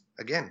just,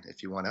 again,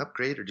 if you want to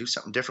upgrade or do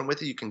something different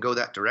with it, you can go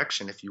that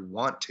direction if you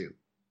want to.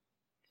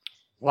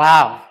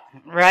 Wow.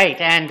 Right.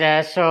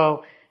 And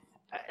so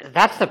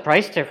that's the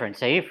price difference,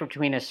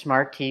 between a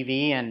smart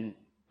TV and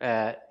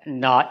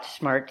not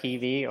smart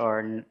TV,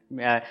 or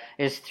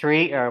is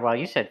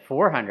you said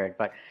 400,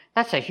 but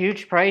that's a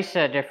huge price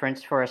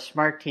difference for a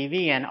smart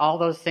TV, and all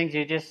those things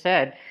you just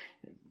said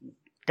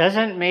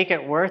doesn't make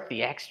it worth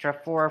the extra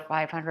 $400 or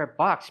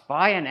 $500.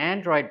 Buy an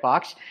Android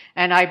box,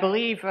 and I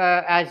believe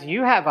as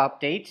you have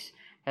updates,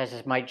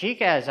 as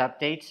MyGica has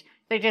updates,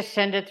 they just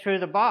send it through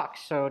the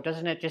box. So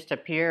doesn't it just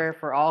appear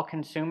for all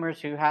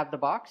consumers who have the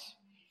box?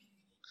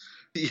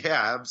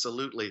 Yeah,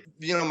 absolutely.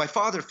 My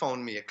father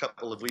phoned me a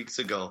couple of weeks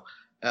ago.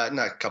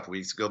 Not a couple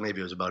weeks ago, maybe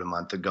it was about a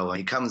month ago. And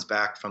he comes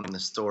back from the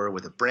store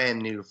with a brand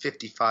new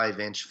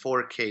 55-inch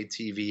 4K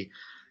TV.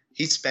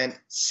 He spent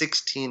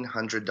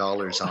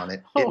 $1,600 on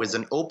it. It was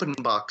an open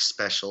box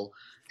special,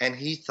 and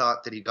he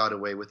thought that he got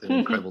away with an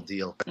incredible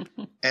deal.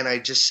 And I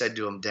just said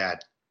to him,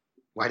 Dad,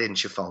 why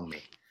didn't you phone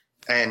me?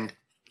 And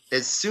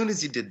as soon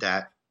as he did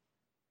that,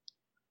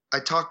 I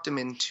talked him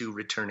into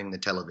returning the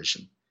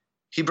television.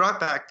 He brought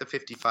back the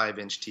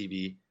 55-inch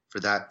TV for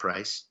that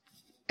price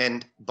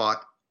and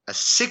bought a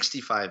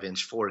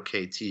 65-inch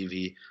 4K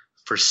TV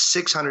for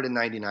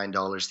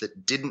 $699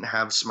 that didn't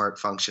have smart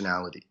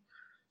functionality.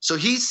 So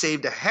he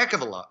saved a heck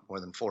of a lot more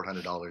than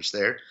 $400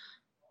 there,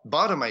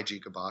 bought a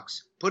MyGica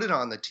box, put it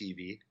on the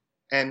TV,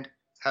 and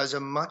has a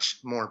much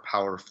more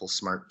powerful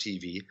smart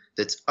TV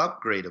that's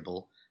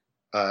upgradable,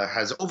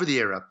 has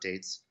over-the-air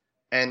updates,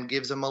 and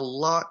gives him a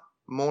lot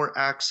more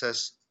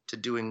access to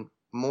doing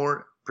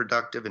more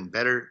productive and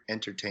better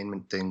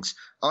entertainment things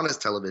on his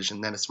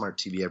television than a smart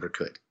TV ever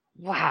could.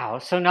 Wow.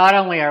 So not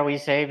only are we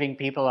saving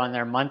people on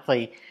their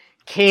monthly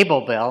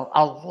cable bill,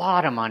 a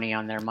lot of money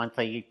on their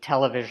monthly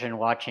television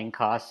watching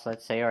costs,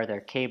 let's say, or their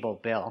cable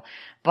bill,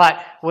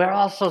 but we're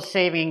also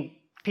saving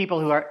people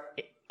who are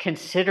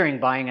considering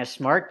buying a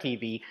smart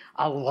TV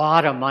a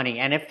lot of money.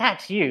 And if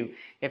that's you,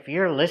 if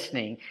you're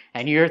listening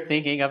and you're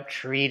thinking of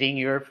treating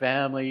your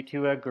family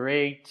to a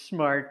great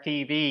smart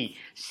TV,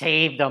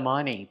 save the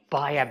money,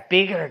 buy a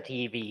bigger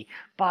TV,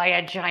 buy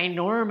a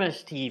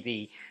ginormous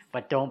TV,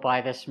 but don't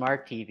buy the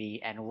smart TV.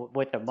 And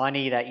with the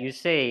money that you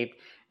saved,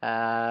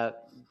 buy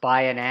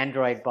an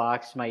Android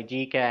box,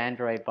 MyGica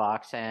Android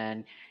box,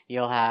 and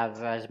you'll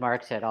have, as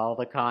Mark said, all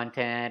the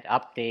content,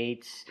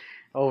 updates,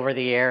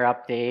 over-the-air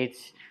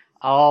updates,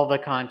 all the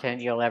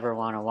content you'll ever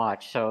want to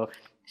watch. So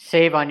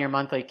save on your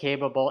monthly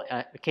cable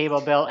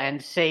bill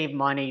and save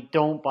money.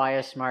 Don't buy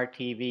a smart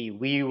TV.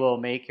 We will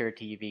make your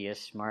TV a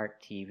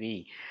smart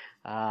TV.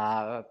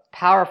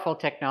 Powerful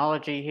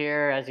technology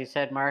here, as you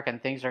said, Mark,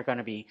 and things are going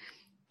to be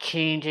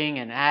changing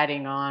and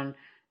adding on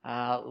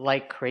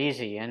like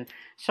crazy. And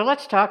so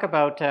let's talk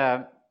about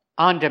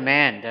on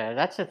demand.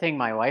 That's the thing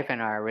my wife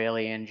and I are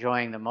really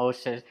enjoying the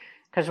most, is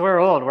because we're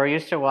old. We're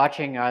used to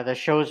watching the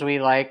shows we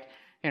liked.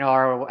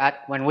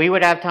 When we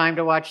would have time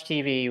to watch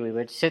TV, we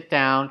would sit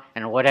down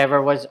and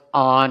whatever was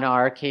on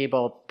our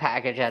cable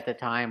package at the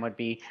time would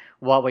be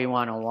what we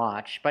want to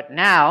watch. But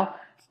now,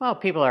 well,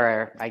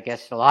 I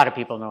guess a lot of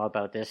people know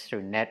about this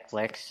through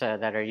Netflix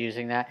that are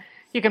using that.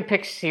 You can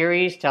pick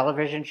series,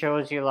 television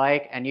shows you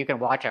like, and you can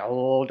watch a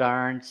whole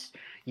darn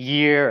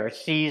year or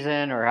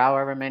season or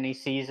however many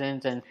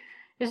seasons. And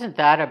isn't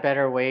that a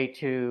better way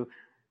to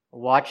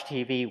watch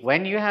TV?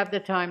 When you have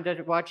the time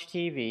to watch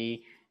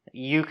TV,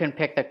 you can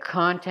pick the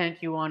content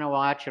you want to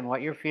watch and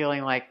what you're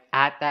feeling like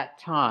at that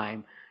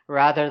time,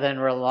 rather than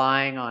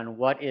relying on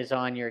what is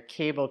on your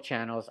cable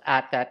channels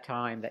at that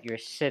time that you're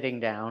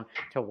sitting down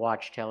to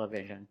watch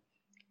television.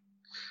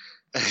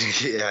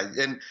 Yeah,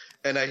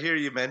 and I hear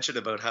you mention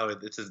about how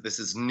this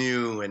is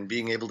new and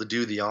being able to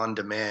do the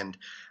on-demand.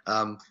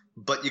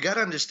 But you got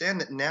to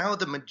understand that now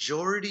the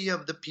majority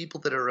of the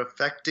people that are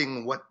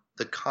affecting what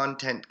the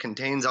content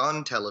contains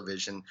on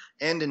television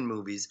and in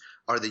movies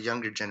are the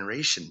younger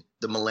generation,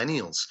 the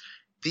millennials.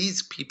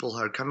 These people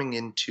are coming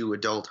into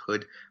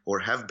adulthood, or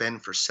have been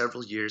for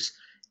several years.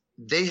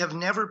 They have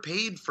never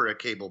paid for a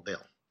cable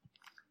bill.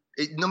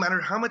 No matter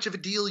how much of a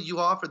deal you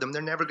offer them,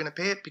 they're never going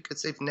to pay it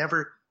because they've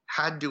never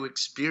had to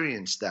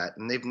experience that,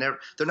 and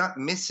they're not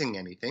missing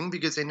anything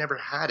because they never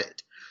had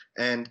it.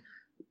 And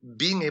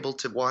being able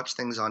to watch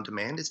things on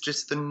demand is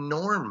just the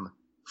norm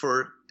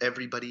for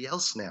everybody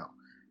else now.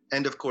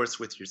 And of course,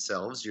 with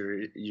yourselves,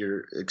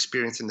 you're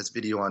experiencing this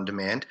video on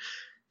demand.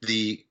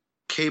 The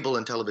cable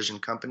and television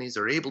companies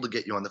are able to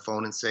get you on the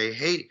phone and say,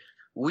 hey,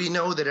 we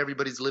know that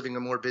everybody's living a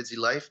more busy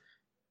life.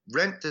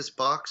 Rent this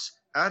box,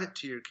 add it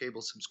to your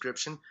cable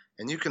subscription,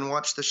 and you can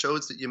watch the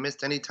shows that you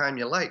missed anytime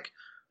you like.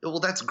 Well,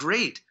 that's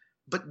great,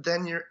 but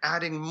then you're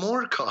adding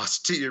more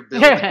cost to your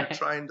bill that you're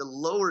trying to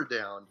lower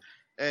down.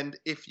 And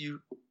if you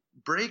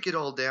break it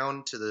all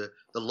down to the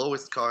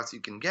lowest cost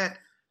you can get,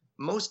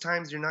 most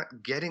times you're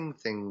not getting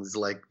things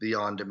like the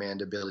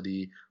on-demand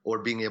ability or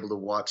being able to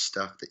watch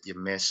stuff that you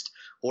missed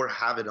or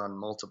have it on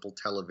multiple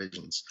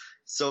televisions.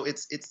 So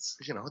it's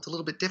a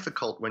little bit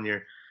difficult when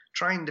you're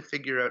trying to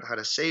figure out how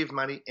to save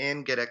money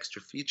and get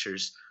extra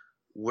features.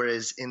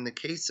 Whereas in the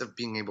case of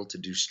being able to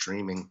do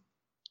streaming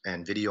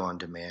and video on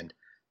demand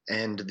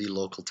and the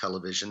local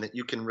television that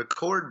you can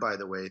record, by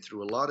the way,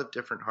 through a lot of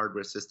different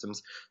hardware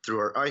systems, through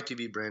our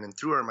ITV brand and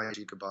through our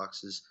MyGica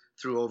boxes,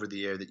 through over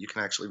the air, that you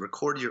can actually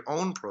record your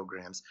own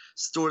programs,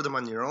 store them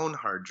on your own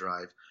hard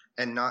drive,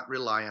 and not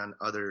rely on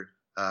other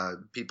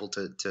people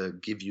to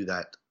give you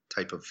that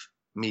type of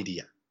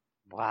media.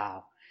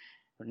 Wow.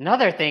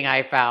 Another thing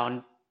I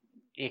found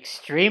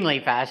extremely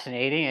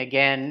fascinating,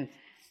 again,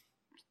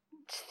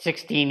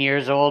 16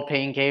 years old,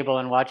 paying cable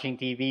and watching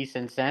TV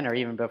since then, or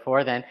even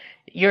before then.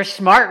 Your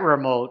smart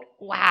remote,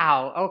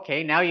 wow,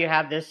 okay, now you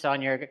have this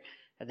on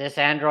this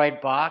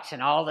Android box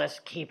and all this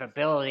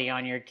capability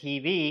on your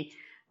TV.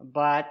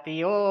 But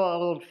the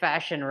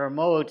old-fashioned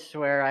remotes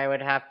where I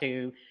would have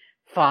to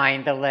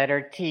find the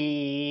letter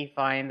T,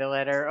 find the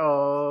letter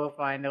O,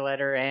 find the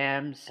letter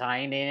M,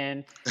 sign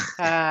in.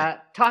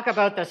 Talk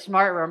about the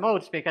smart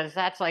remotes, because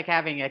that's like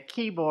having a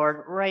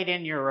keyboard right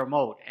in your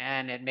remote,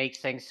 and it makes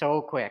things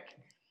so quick.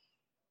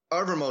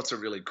 Our remotes are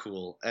really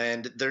cool,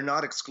 and they're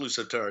not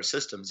exclusive to our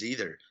systems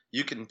either.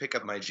 You can pick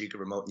up MyGica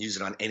remote and use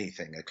it on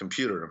anything, a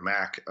computer, a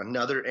Mac,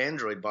 another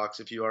Android box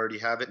if you already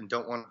have it and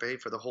don't want to pay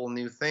for the whole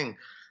new thing.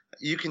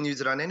 You can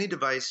use it on any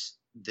device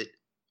that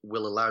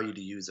will allow you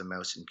to use a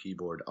mouse and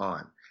keyboard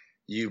on.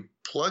 You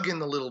plug in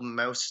the little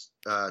mouse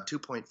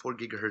 2.4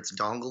 gigahertz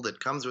dongle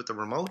that comes with the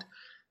remote,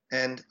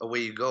 and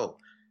away you go.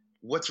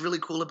 What's really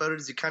cool about it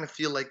is you kind of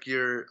feel like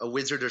you're a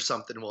wizard or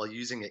something while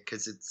using it,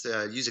 because it's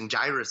using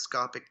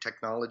gyroscopic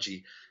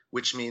technology,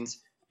 which means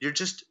you're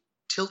just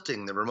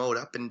tilting the remote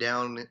up and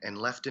down and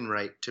left and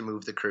right to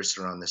move the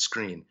cursor on the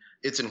screen.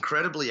 It's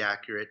incredibly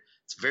accurate.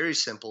 It's very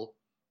simple.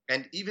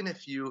 And even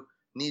if you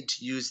need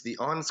to use the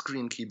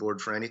on-screen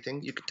keyboard for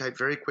anything, you can type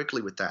very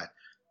quickly with that.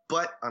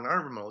 But on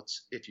our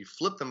remotes, if you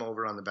flip them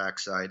over on the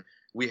backside,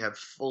 we have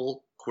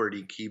full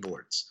QWERTY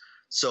keyboards.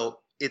 So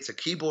it's a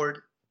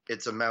keyboard,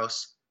 it's a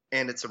mouse,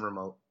 and it's a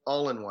remote,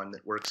 all in one,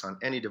 that works on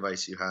any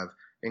device you have,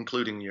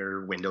 including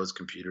your Windows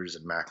computers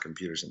and Mac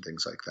computers and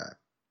things like that.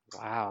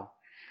 Wow.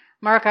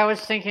 Mark, I was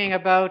thinking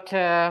about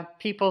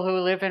people who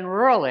live in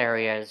rural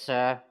areas.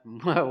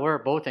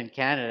 We're both in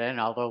Canada, and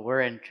although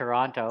we're in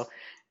Toronto,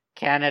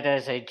 Canada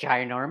is a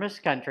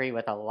ginormous country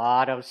with a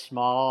lot of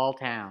small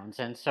towns.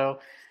 And so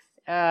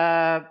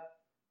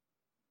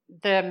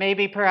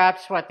maybe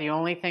perhaps the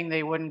only thing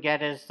they wouldn't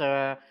get is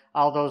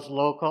all those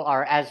local,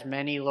 or as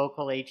many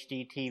local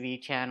HD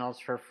TV channels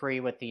for free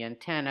with the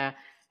antenna.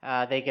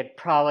 They could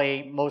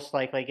probably most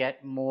likely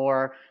get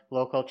more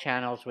local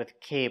channels with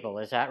cable.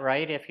 Is that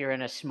right, if you're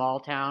in a small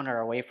town or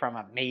away from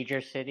a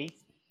major city?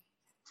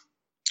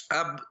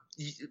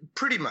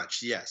 Pretty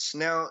much, yes.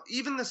 Now,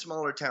 even the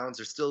smaller towns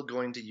are still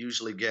going to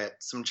usually get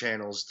some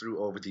channels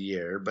through over the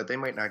air, but they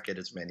might not get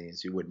as many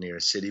as you would near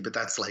a city. But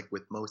that's like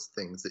with most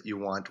things that you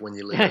want when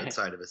you live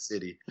outside of a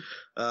city.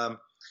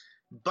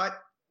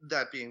 But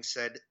that being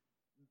said,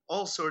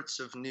 all sorts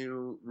of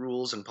new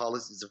rules and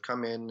policies have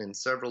come in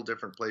several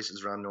different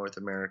places around North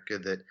America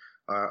that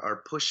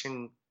are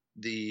pushing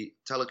the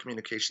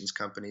telecommunications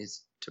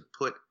companies to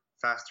put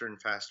faster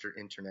and faster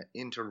internet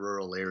into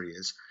rural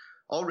areas.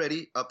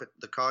 Already up at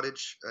the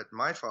cottage, at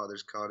my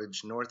father's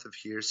cottage north of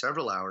here,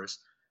 several hours,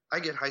 I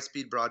get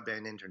high-speed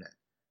broadband internet.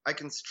 I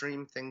can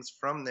stream things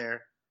from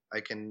there. I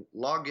can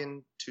log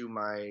in to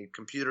my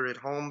computer at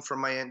home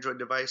from my Android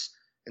device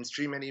and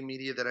stream any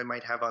media that I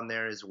might have on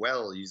there as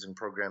well, using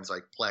programs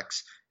like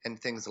Plex and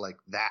things like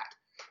that.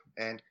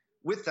 And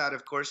with that,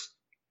 of course,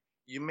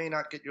 you may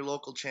not get your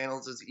local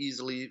channels as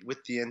easily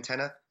with the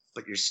antenna,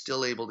 but you're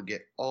still able to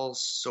get all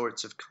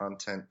sorts of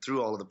content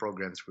through all of the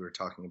programs we were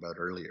talking about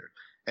earlier.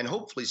 And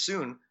hopefully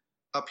soon,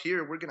 up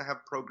here, we're going to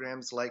have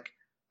programs like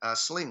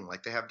Sling,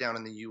 like they have down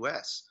in the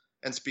U.S.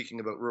 And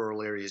speaking about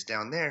rural areas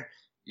down there,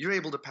 you're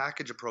able to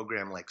package a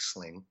program like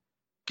Sling,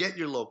 get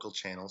your local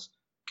channels,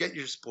 get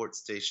your sports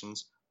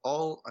stations,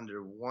 all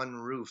under one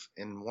roof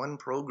in one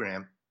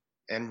program,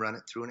 and run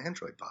it through an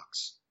Android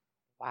box.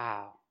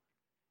 Wow.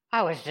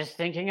 I was just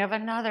thinking of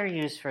another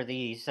use for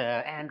these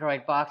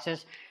Android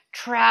boxes.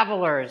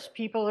 Travelers,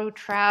 people who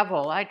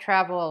travel. I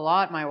travel a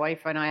lot. My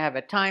wife and I have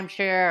a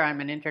timeshare.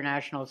 I'm an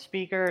international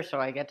speaker, so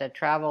I get to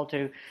travel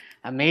to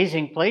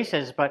amazing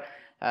places. But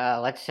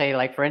let's say,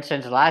 like for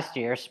instance, last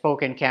year,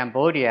 spoke in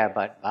Cambodia,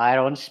 but I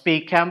don't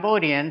speak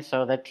Cambodian,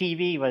 so the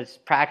TV was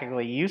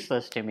practically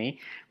useless to me.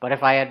 But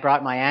if I had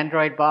brought my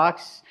Android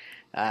box,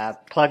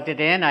 plugged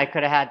it in, I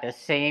could have had the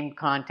same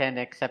content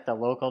except the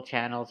local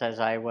channels as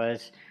I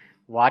was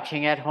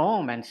watching at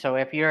home. And so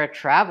if you're a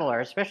traveler,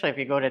 especially if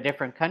you go to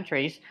different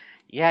countries,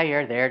 yeah,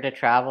 you're there to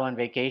travel and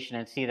vacation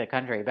and see the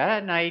country. But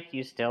at night,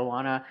 you still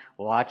want to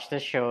watch the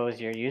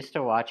shows you're used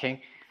to watching.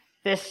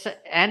 This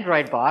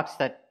Android box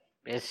that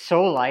is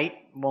so light,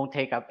 won't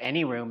take up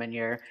any room in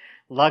your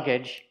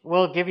luggage,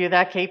 will give you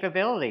that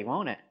capability,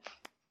 won't it?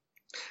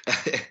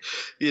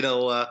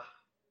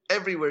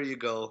 Everywhere you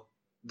go,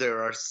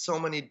 there are so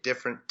many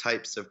different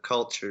types of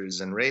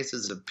cultures and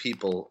races of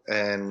people.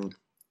 And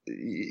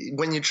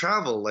when you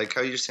travel, like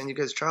how you're saying you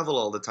guys travel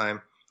all the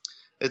time,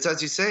 it's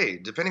as you say,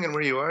 depending on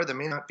where you are, there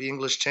may not be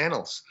English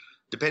channels.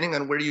 Depending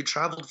on where you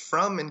traveled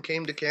from and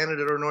came to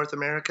Canada or North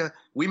America,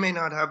 we may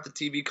not have the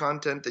TV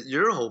content that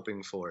you're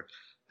hoping for.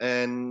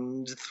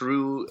 And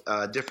through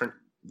different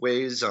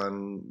ways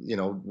on,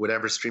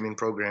 whatever streaming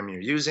program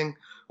you're using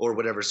or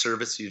whatever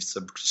service you've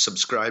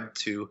subscribed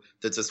to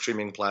that's a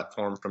streaming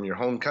platform from your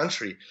home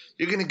country,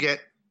 you're going to get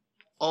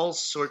all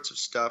sorts of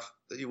stuff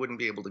that you wouldn't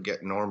be able to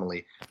get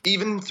normally,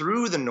 even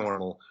through the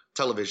normal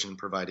television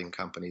providing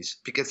companies,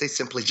 because they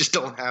simply just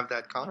don't have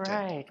that content.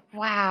 Right.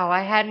 Wow,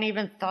 I hadn't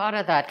even thought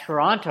of that.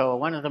 Toronto,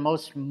 one of the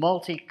most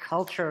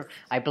multicultural,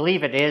 I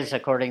believe it is,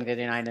 according to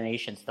the United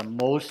Nations, the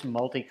most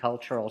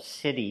multicultural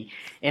city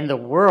in the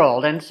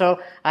world. And so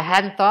I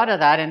hadn't thought of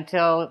that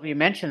until you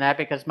mentioned that,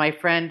 because my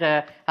friend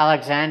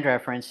Alexandra,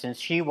 for instance,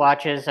 she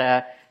watches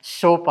a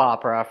soap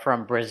opera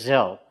from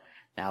Brazil.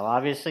 Now,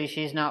 obviously,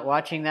 she's not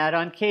watching that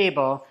on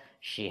cable.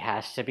 She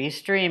has to be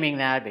streaming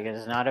that because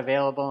it's not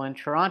available in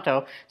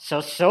Toronto.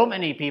 So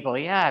many people,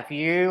 if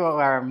you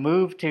are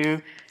moved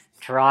to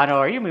Toronto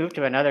or you move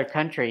to another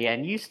country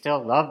and you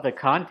still love the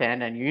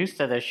content and you're used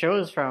to the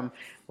shows from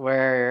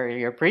where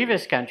your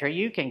previous country,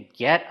 you can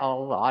get a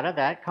lot of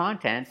that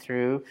content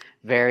through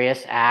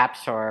various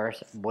apps or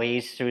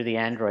ways through the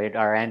Android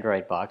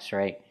box,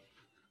 right?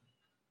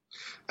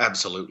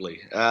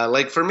 Absolutely.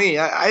 Like for me,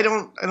 I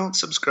don't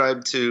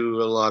subscribe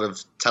to a lot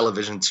of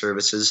television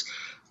services.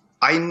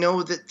 I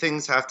know that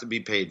things have to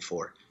be paid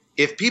for.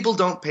 If people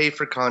don't pay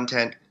for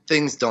content,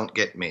 things don't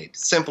get made.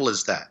 Simple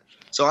as that.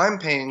 So I'm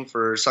paying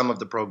for some of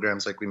the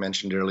programs like we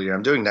mentioned earlier.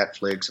 I'm doing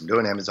Netflix. I'm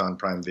doing Amazon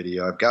Prime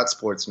Video. I've got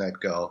Sportsnet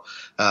Go.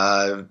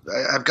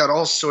 I've got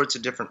all sorts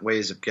of different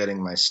ways of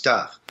getting my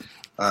stuff.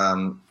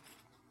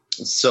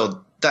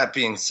 So that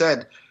being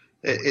said,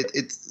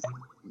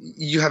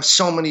 you have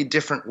so many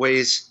different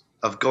ways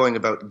of going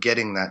about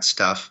getting that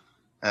stuff.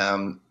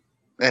 And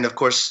of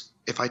course,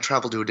 if I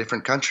travel to a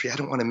different country, I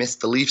don't want to miss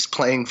the Leafs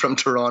playing from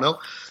Toronto.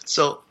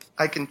 So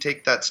I can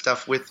take that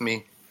stuff with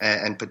me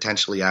and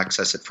potentially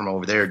access it from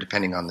over there,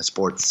 depending on the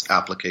sports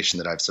application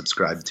that I've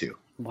subscribed to.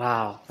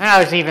 Wow. And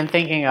I was even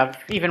thinking of,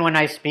 even when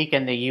I speak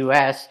in the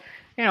U.S.,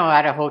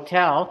 at a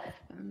hotel,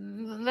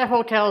 the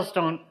hotels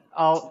don't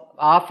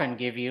often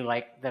give you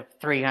like the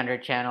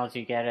 300 channels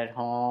you get at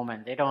home,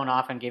 and they don't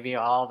often give you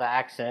all the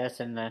access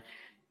and the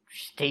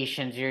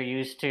stations you're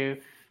used to.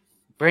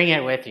 Bring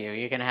it with you.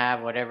 You can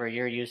have whatever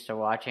you're used to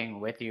watching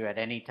with you at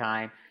any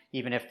time,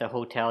 even if the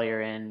hotel you're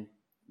in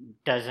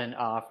doesn't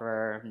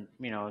offer,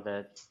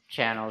 the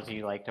channels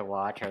you like to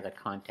watch or the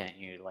content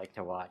you like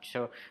to watch.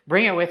 So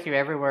bring it with you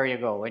everywhere you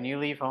go. When you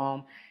leave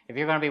home, if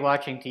you're going to be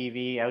watching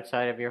TV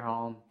outside of your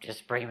home,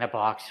 just bring the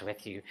box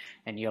with you,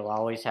 and you'll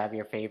always have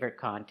your favorite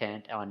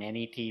content on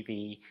any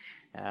TV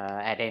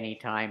at any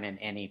time in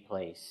any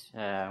place.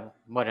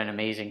 What an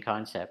amazing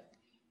concept.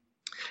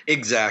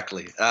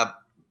 Exactly.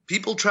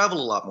 People travel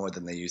a lot more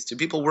than they used to.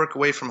 People work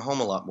away from home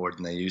a lot more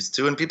than they used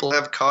to. And people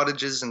have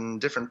cottages in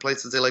different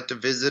places they like to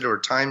visit, or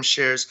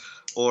timeshares,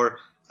 or,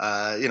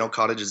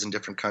 cottages in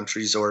different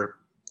countries, or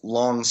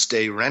long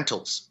stay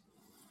rentals.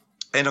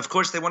 And of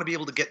course, they want to be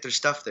able to get their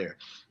stuff there.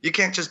 You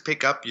can't just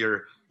pick up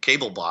your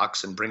cable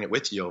box and bring it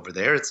with you over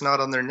there. It's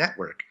not on their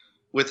network.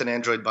 With an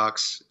Android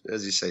box,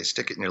 as you say,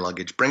 stick it in your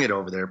luggage, bring it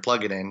over there,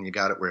 plug it in, you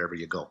got it wherever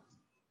you go.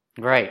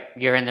 Right.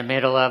 You're in the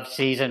middle of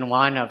season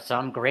 1 of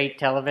some great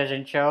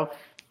television show.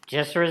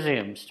 Just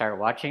resume. Start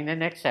watching the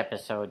next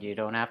episode. You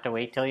don't have to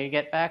wait till you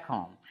get back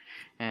home.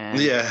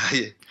 Yeah,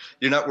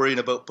 you're not worrying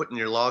about putting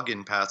your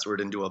login password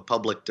into a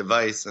public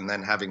device and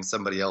then having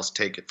somebody else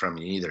take it from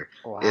you either.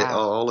 Wow.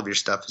 All of your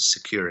stuff is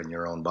secure in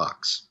your own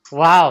box.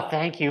 Wow,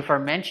 thank you for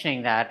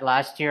mentioning that.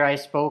 Last year I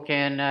spoke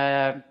in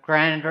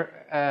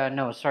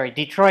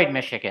Detroit,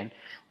 Michigan,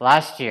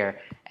 last year,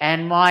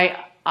 and my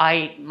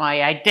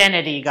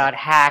identity got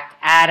hacked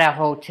at a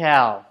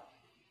hotel.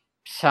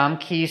 Some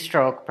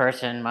keystroke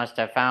person must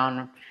have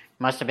been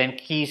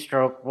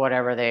keystroke,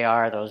 whatever they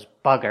are, those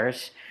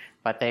buggers,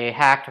 but they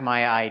hacked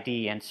my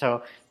ID. And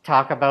so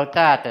talk about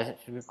that.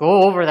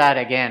 Go over that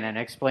again and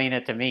explain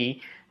it to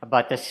me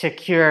about the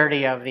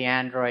security of the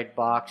Android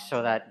box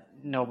so that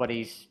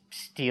nobody's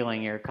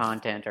stealing your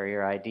content or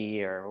your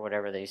ID or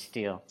whatever they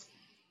steal.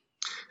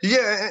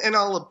 Yeah, and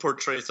I'll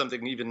portray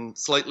something even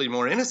slightly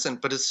more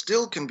innocent, but it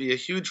still can be a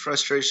huge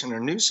frustration or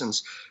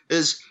nuisance,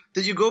 is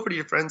that you go over to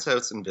your friend's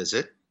house and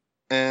visit,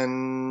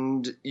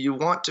 and you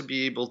want to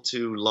be able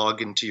to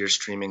log into your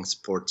streaming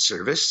support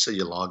service. So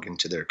you log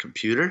into their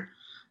computer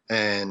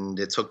and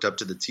it's hooked up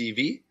to the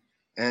TV,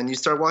 and you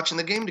start watching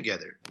the game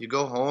together. You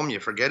go home, you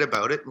forget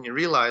about it, and you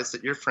realize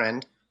that your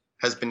friend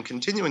has been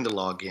continuing to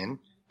log in,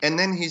 and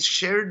then he's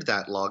shared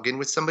that login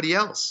with somebody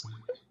else.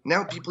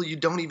 Now people you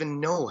don't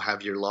even know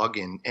have your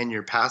login and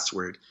your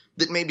password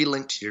that may be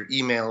linked to your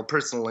email,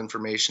 personal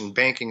information,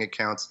 banking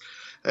accounts.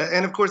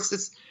 And of course,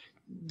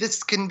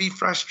 this can be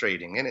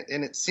frustrating,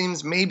 and it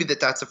seems maybe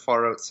that's a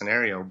far out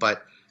scenario,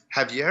 but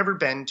have you ever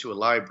been to a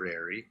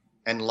library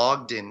and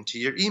logged into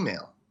your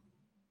email?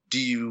 Do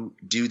you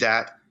do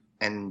that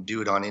and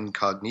do it on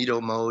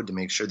incognito mode to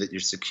make sure that you're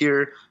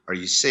secure? Are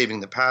you saving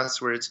the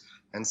passwords?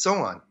 And so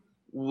on.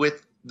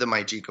 With the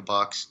MyGica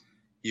box,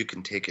 you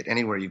can take it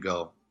anywhere you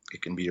go.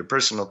 It can be your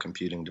personal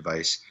computing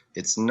device.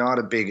 It's not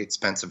a big,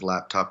 expensive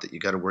laptop that you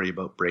got to worry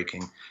about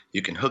breaking.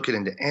 You can hook it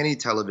into any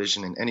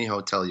television in any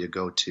hotel you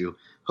go to,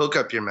 hook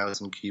up your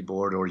mouse and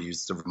keyboard or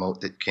use the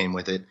remote that came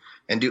with it,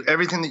 and do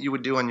everything that you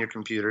would do on your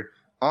computer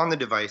on the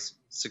device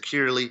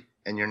securely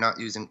and you're not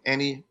using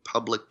any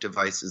public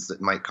devices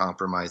that might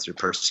compromise your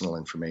personal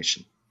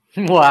information.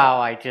 Wow,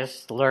 I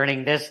just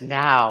learning this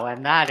now,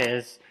 and that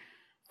is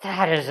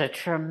a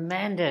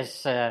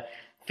tremendous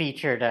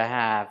feature to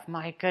have.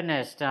 My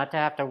goodness, not to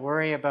have to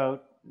worry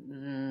about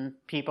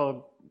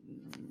people,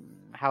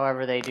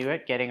 however they do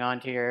it, getting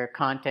onto your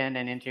content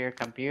and into your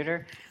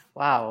computer.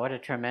 Wow, what a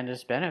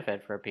tremendous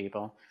benefit for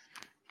people.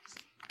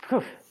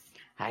 Whew.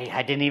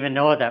 I didn't even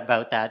know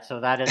about that, so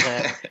that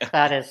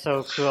is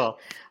so cool.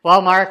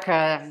 Well, Mark,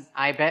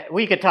 I bet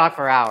we could talk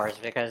for hours,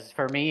 because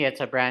for me it's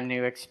a brand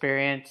new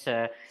experience.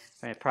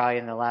 Probably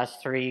in the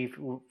last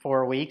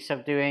 3-4 weeks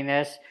of doing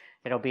this,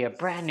 it'll be a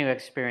brand new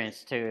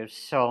experience to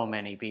so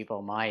many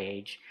people my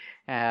age.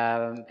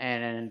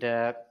 And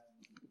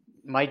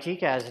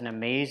MyGica has an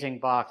amazing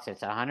box.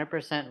 It's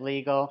 100%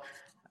 legal.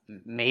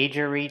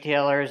 Major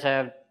retailers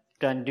have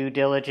done due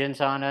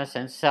diligence on us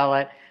and sell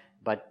it,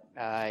 but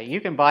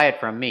you can buy it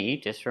from me.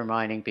 Just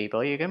reminding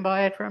people, you can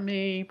buy it from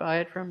me. Buy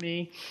it from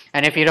me.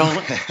 And if you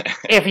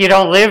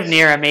don't live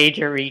near a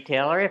major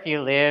retailer, if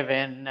you live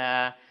in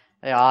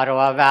the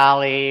Ottawa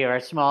Valley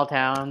or small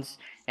towns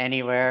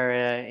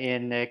anywhere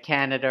in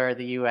Canada or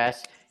the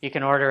U.S., you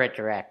can order it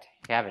direct.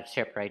 You have it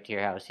shipped right to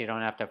your house. You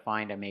don't have to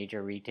find a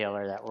major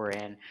retailer that we're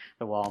in,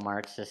 the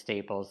Walmarts, the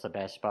Staples, the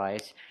Best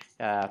Buys.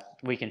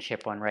 We can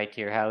ship one right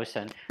to your house.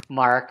 And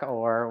Mark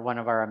or one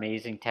of our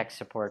amazing tech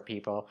support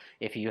people,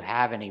 if you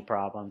have any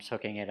problems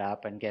hooking it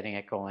up and getting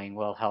it going,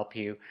 will help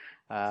you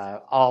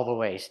all the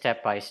way,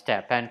 step by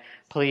step. And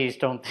please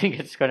don't think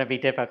it's going to be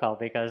difficult,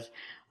 because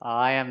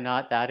I am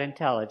not that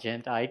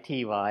intelligent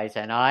IT-wise,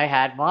 and I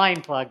had mine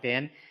plugged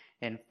in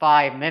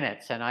 5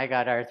 minutes, and I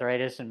got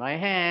arthritis in my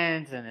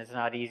hands, and it's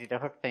not easy to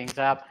hook things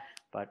up.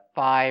 But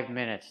 5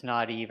 minutes,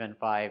 not even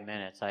 5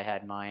 minutes, I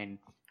had mine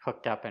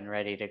hooked up and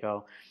ready to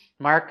go.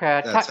 Mark,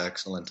 that's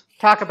excellent.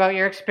 Talk about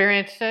your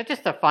experience.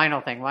 Just a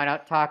final thing. Why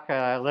not talk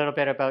a little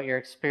bit about your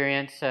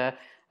experience?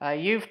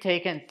 You've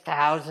taken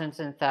thousands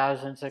and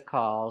thousands of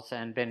calls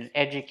and been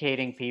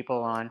educating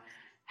people on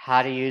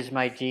how to use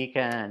MyGica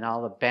and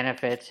all the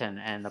benefits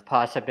and the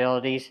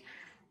possibilities.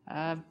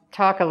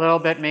 Talk a little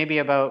bit maybe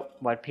about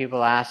what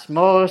people ask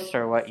most,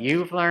 or what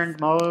you've learned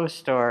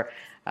most, or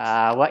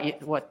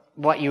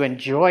what you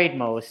enjoyed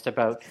most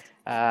about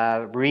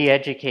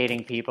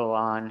re-educating people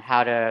on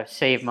how to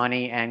save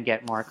money and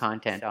get more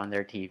content on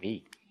their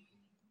TV.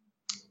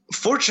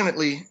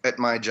 Fortunately, at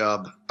my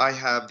job, I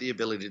have the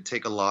ability to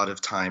take a lot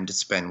of time to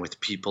spend with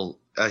people.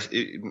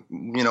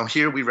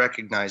 Here we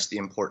recognize the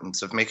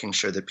importance of making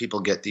sure that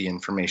people get the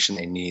information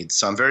they need.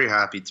 So I'm very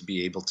happy to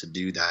be able to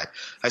do that.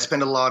 I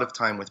spend a lot of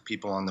time with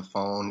people on the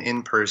phone,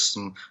 in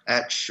person,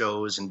 at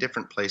shows, and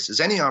different places.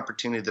 Any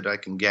opportunity that I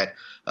can get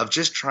of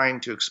just trying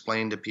to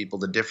explain to people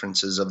the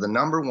differences of the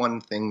number one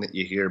thing that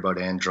you hear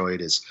about Android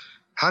is,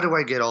 how do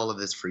I get all of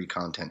this free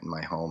content in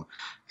my home?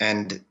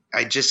 And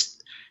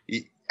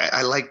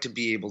I like to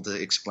be able to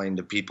explain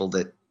to people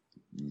that,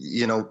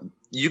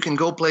 you can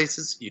go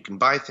places, you can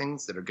buy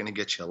things that are going to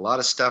get you a lot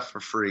of stuff for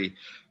free,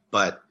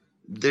 but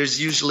there's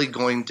usually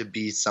going to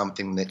be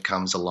something that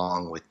comes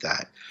along with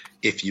that.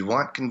 If you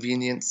want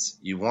convenience,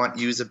 you want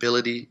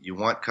usability, you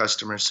want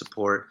customer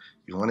support,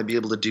 you want to be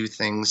able to do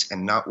things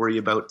and not worry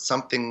about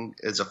something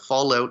as a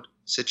fallout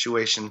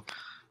situation,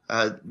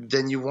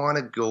 then you want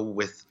to go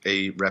with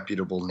a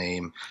reputable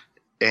name,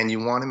 and you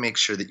want to make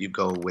sure that you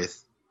go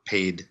with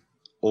paid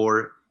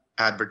or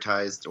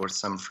advertised or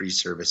some free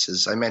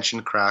services. I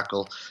mentioned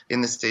Crackle.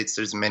 In the States,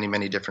 there's many,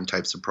 many different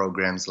types of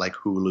programs like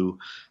Hulu.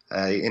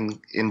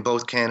 In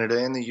both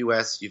Canada and the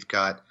US, you've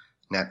got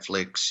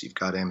Netflix, you've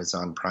got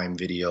Amazon Prime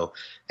Video.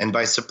 And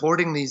by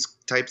supporting these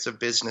types of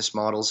business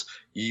models,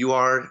 you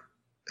are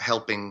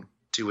helping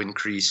to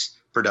increase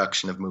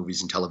production of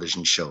movies and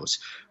television shows.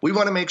 We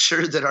want to make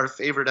sure that our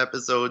favorite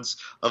episodes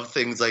of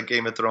things like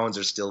Game of Thrones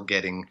are still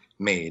getting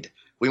made.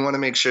 We want to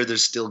make sure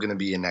there's still going to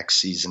be a next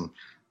season.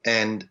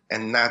 And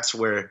that's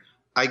where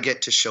I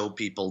get to show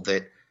people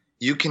that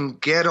you can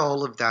get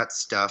all of that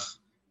stuff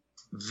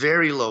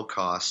very low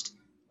cost,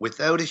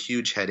 without a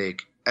huge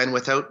headache, and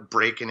without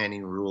breaking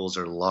any rules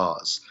or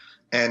laws.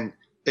 And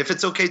if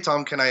it's okay,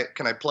 Tom, can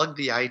I plug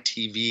the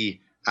iTV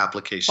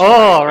application?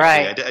 Oh,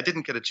 right. I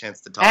didn't get a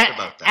chance to talk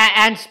about that.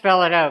 And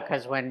spell it out,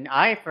 because when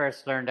I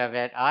first learned of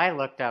it, I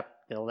looked up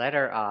the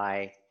letter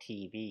I,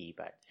 TV,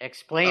 but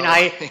explain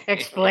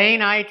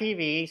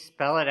iTV,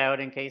 spell it out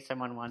in case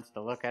someone wants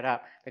to look it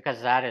up, because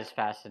that is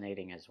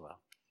fascinating as well.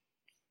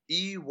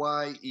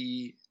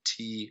 EYETV.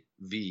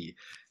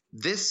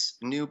 This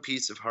new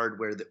piece of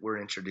hardware that we're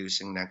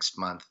introducing next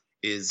month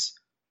is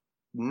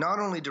not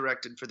only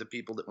directed for the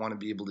people that want to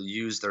be able to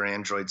use their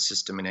Android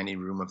system in any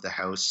room of the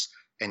house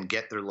and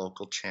get their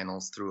local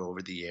channels through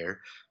over the air,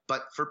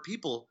 but for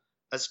people,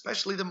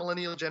 especially the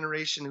millennial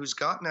generation who's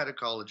gotten out of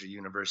college or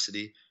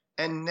university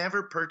and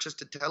never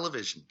purchased a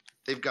television.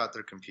 They've got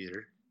their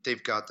computer,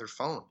 they've got their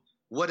phone.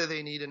 What do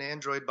they need an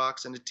Android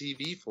box and a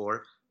TV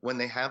for when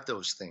they have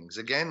those things?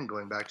 Again,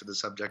 going back to the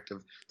subject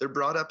of they're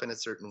brought up in a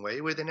certain way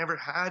where they never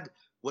had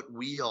what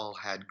we all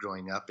had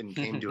growing up and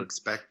came to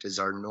expect as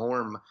our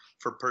norm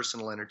for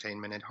personal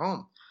entertainment at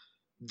home.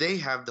 They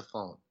have the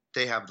phone,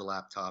 they have the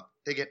laptop,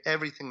 they get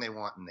everything they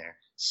want in there.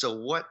 So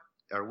what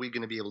are we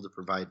going to be able to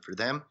provide for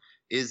them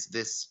is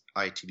this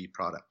ITV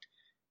product.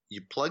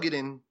 You plug it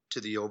in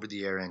to the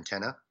over-the-air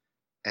antenna,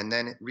 and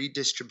then it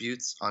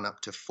redistributes on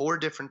up to 4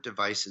 different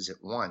devices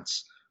at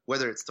once,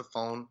 whether it's the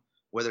phone,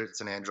 whether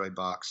it's an Android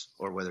box,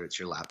 or whether it's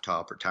your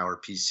laptop or tower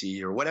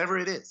PC or whatever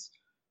it is.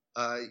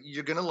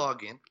 You're going to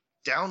log in,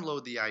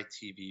 download the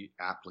ITV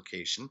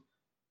application,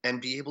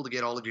 and be able to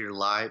get all of your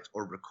live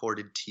or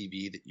recorded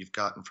TV that you've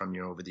gotten from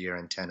your over-the-air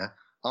antenna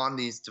on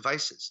these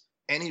devices.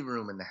 Any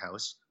room in the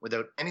house,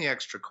 without any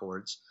extra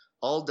cords,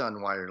 all done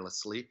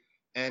wirelessly,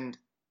 and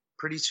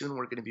pretty soon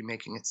we're going to be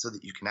making it so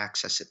that you can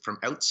access it from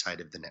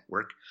outside of the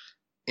network.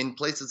 In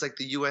places like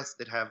the US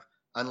that have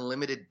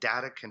unlimited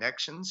data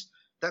connections,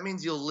 that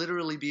means you'll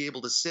literally be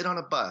able to sit on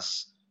a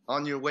bus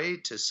on your way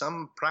to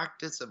some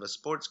practice of a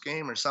sports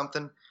game or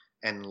something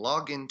and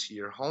log into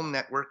your home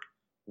network,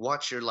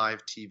 watch your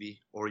live TV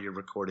or your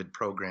recorded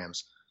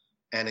programs.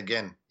 And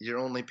again, you're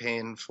only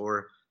paying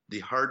for the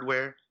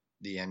hardware,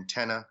 the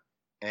antenna,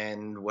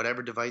 and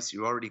whatever device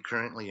you already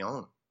currently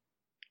own.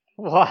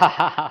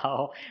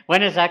 Wow.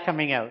 When is that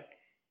coming out?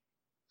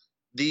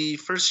 The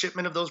first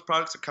shipment of those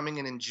products are coming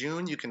in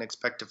June. You can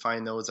expect to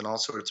find those in all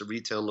sorts of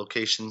retail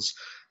locations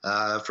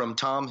from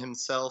Tom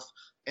himself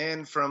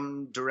and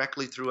from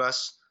directly through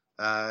us,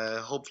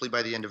 hopefully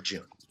by the end of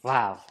June.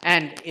 Wow.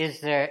 And is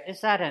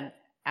that an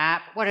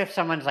app? What if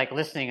someone's like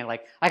listening and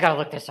like, I got to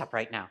look this up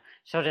right now.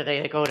 So do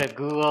they go to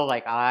Google,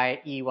 like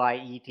eyetv.com,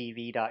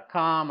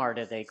 or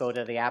do they go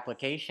to the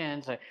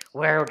applications?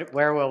 Where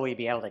will we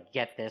be able to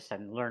get this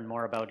and learn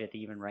more about it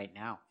even right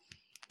now?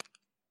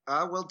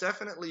 Well,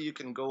 definitely you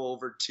can go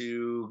over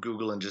to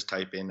Google and just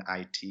type in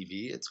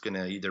ITV. It's going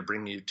to either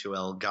bring you to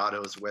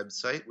Elgato's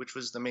website, which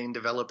was the main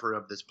developer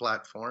of this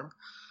platform.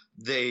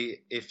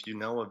 They, if you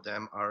know of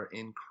them, are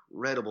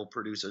incredible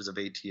producers of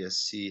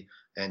ATSC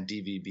and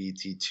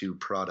DVB-T2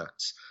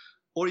 products.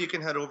 Or you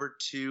can head over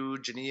to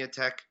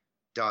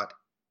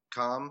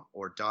geneatech.com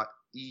or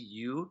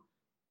 .eu/ITV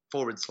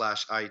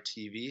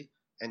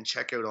and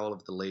check out all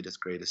of the latest,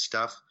 greatest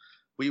stuff.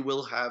 We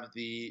will have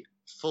the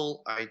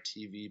full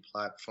ITV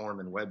platform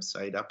and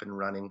website up and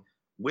running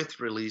with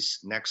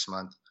release next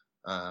month,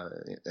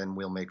 and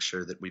we'll make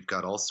sure that we've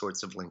got all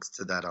sorts of links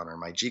to that on our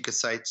MyGica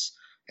sites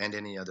and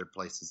any other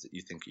places that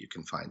you think you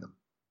can find them.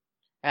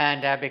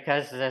 And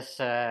because this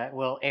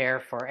will air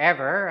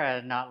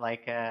forever, not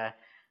like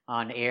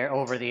on air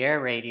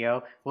over-the-air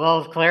radio,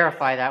 we'll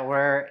clarify that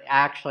we're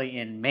actually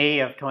in May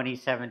of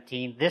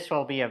 2017. This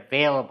will be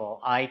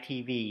available,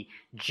 ITV,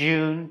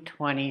 June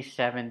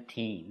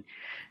 2017.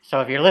 So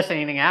if you're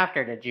listening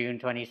after to June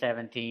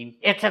 2017,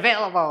 it's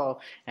available,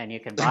 and you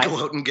can buy it.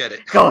 Go out and get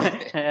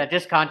it.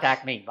 Just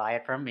contact me. Buy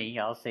it from me.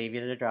 I'll save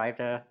you the drive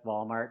to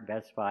Walmart,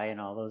 Best Buy, and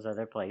all those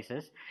other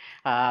places.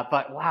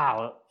 But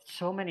wow,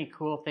 so many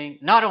cool things.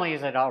 Not only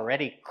is it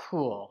already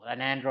cool, an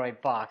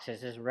Android box.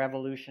 This is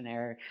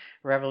revolutionized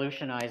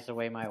the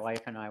way my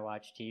wife and I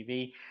watch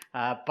TV.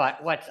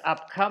 But what's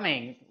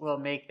upcoming will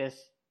make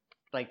this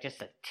like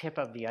just a tip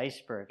of the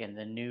iceberg in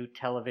the new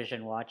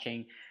television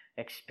watching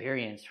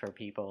experience for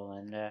people,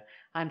 and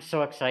I'm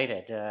so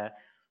excited.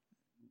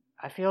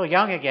 I feel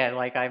young again,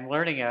 like I'm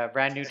learning a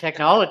brand new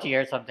technology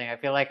or something. I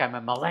feel like I'm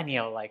a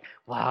millennial, like,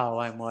 wow,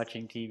 I'm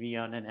watching TV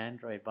on an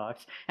Android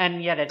box.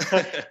 And yet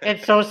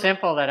it's so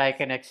simple that I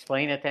can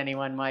explain it to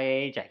anyone my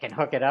age. I can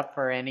hook it up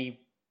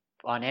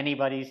on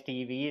anybody's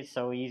TV. It's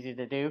so easy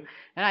to do.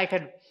 And I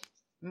could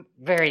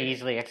very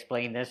easily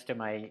explain this to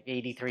my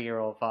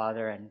 83-year-old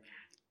father, and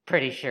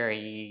pretty sure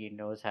he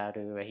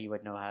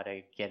would know how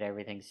to get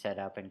everything set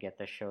up and get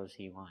the shows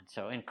he wants.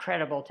 So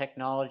incredible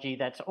technology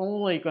that's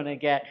only going to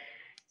get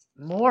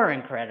more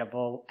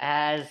incredible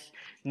as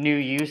new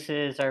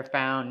uses are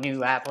found,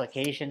 new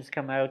applications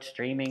come out,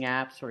 streaming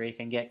apps where you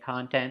can get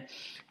content.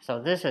 So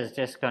this is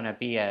just going to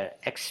be an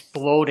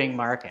exploding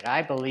market.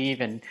 I believe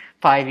in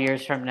 5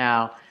 years from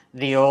now,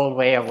 the old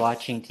way of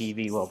watching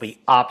TV will be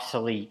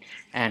obsolete,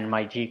 and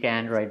MyGica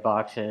Android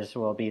boxes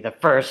will be the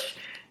first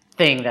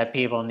thing that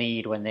people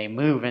need when they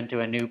move into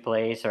a new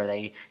place, or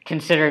they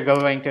consider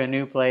going to a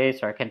new place,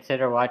 or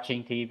consider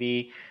watching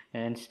TV.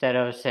 Instead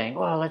of saying,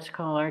 well, let's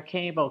call our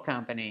cable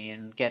company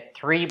and get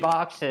 3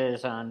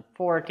 boxes on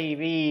 4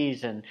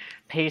 TVs and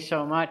pay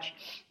so much,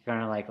 you're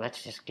going to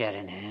let's just get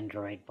an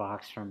Android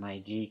box from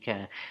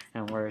MyGica,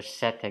 and we're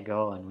set to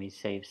go, and we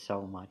save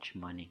so much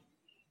money.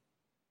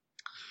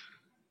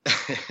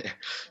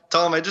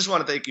 Tom, I just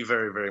want to thank you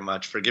very, very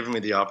much for giving me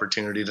the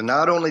opportunity to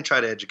not only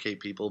try to educate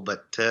people,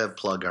 but to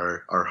plug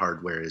our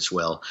hardware as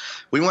well.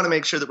 We want to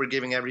make sure that we're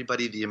giving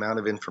everybody the amount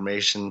of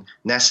information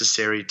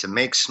necessary to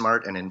make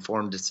smart and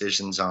informed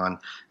decisions on.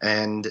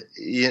 And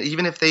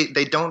even if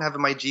they don't have a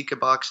MyGica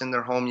box in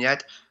their home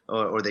yet,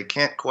 or they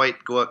can't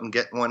quite go out and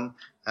get one,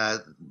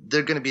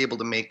 they're going to be able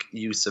to make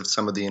use of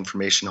some of the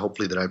information,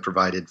 hopefully, that I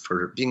provided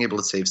for being able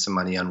to save some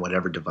money on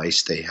whatever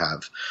device they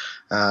have.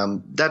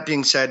 That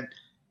being said,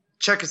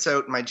 check us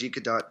out,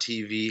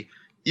 mygica.tv.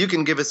 You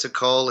can give us a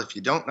call if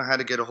you don't know how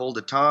to get a hold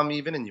of Tom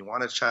even and you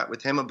want to chat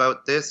with him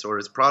about this or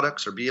his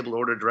products or be able to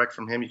order direct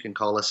from him. You can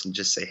call us and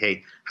just say,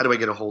 hey, how do I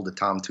get a hold of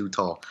Tom Too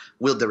Tall?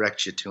 We'll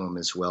direct you to him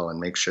as well and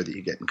make sure that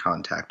you get in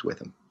contact with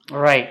him.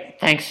 Right.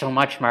 Thanks so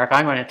much, Mark.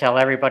 I'm going to tell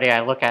everybody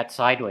I look at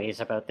sideways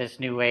about this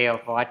new way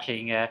of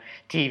watching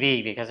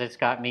TV because it's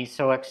got me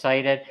so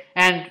excited.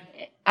 And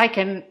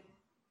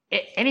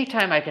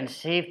anytime I can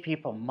save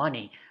people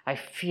money, I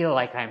feel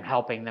like I'm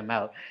helping them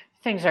out.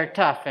 Things are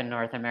tough in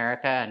North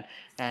America,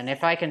 and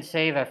if I can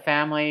save a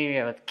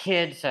family with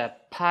kids a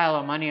pile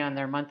of money on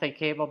their monthly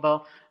cable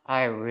bill,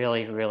 I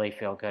really, really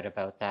feel good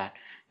about that.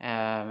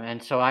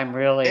 And so I'm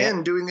really...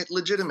 And doing it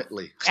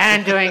legitimately.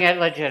 And doing it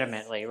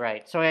legitimately,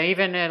 right. So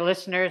even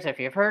listeners, if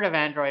you've heard of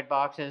Android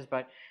boxes,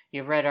 but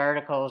you've read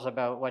articles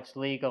about what's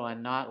legal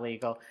and not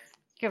legal,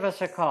 give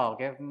us a call.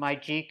 Give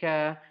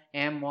MyGica,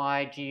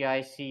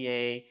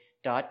 MyGica.tv,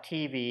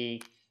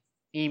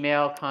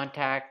 email,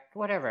 contact,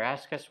 whatever.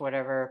 Ask us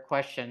whatever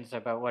questions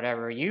about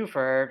whatever you've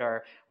heard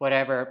or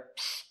whatever.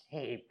 Psst,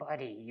 hey,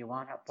 buddy, you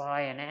want to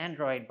buy an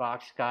Android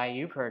box guy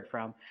you've heard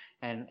from?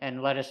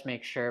 And let us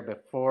make sure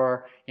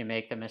before you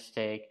make the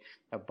mistake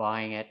of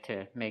buying it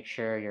to make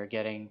sure you're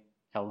getting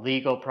a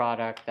legal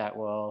product that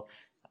will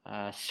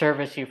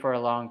service you for a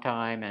long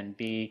time and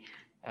be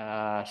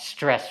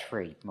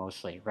stress-free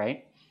mostly,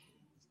 right?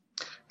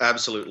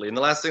 Absolutely. And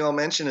the last thing I'll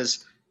mention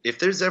is if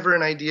there's ever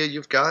an idea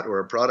you've got or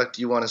a product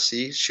you want to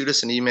see, shoot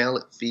us an email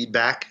at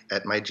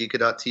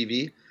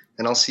feedback@mygica.tv,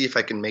 and I'll see if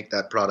I can make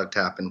that product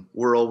happen.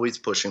 We're always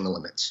pushing the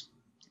limits.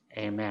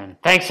 Amen.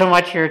 Thanks so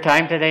much for your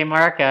time today,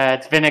 Mark.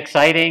 It's been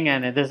exciting,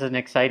 and this is an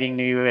exciting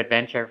new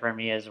adventure for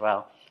me as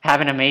well. Have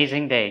an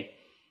amazing day.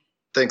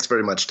 Thanks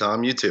very much,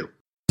 Tom. You too.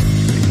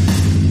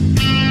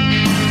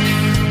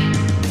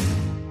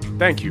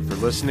 Thank you for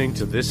listening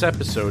to this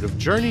episode of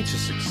Journey to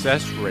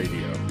Success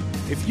Radio.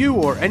 If you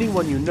or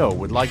anyone you know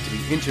would like to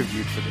be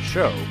interviewed for the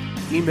show,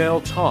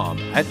 email Tom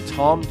at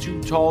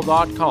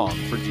tomtootall.com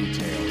for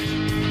details.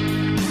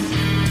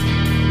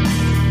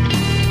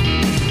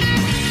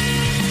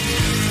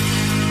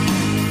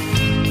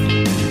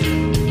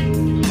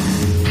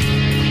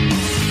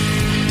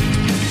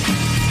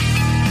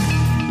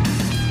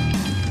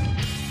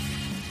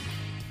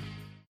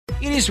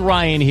 It is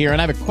Ryan here,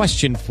 and I have a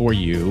question for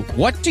you.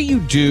 What do you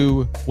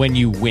do when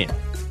you win?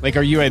 Like,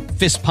 are you a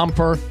fist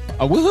pumper,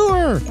 a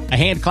woohooer, a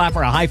hand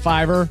clapper, a high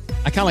fiver?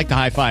 I kind of like the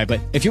high five, but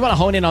if you want to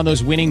hone in on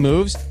those winning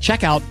moves,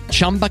 check out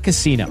Chumba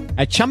Casino.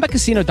 At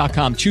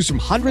ChumbaCasino.com, choose from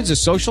hundreds of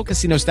social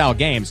casino-style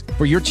games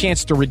for your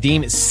chance to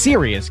redeem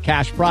serious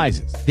cash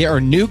prizes. There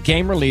are new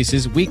game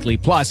releases weekly,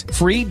 plus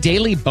free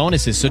daily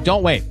bonuses, so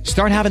don't wait.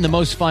 Start having the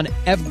most fun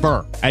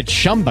ever at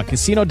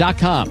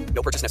ChumbaCasino.com.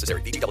 No purchase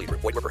necessary. VGW Group.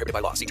 Void where prohibited by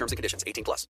law. See terms and conditions. 18+.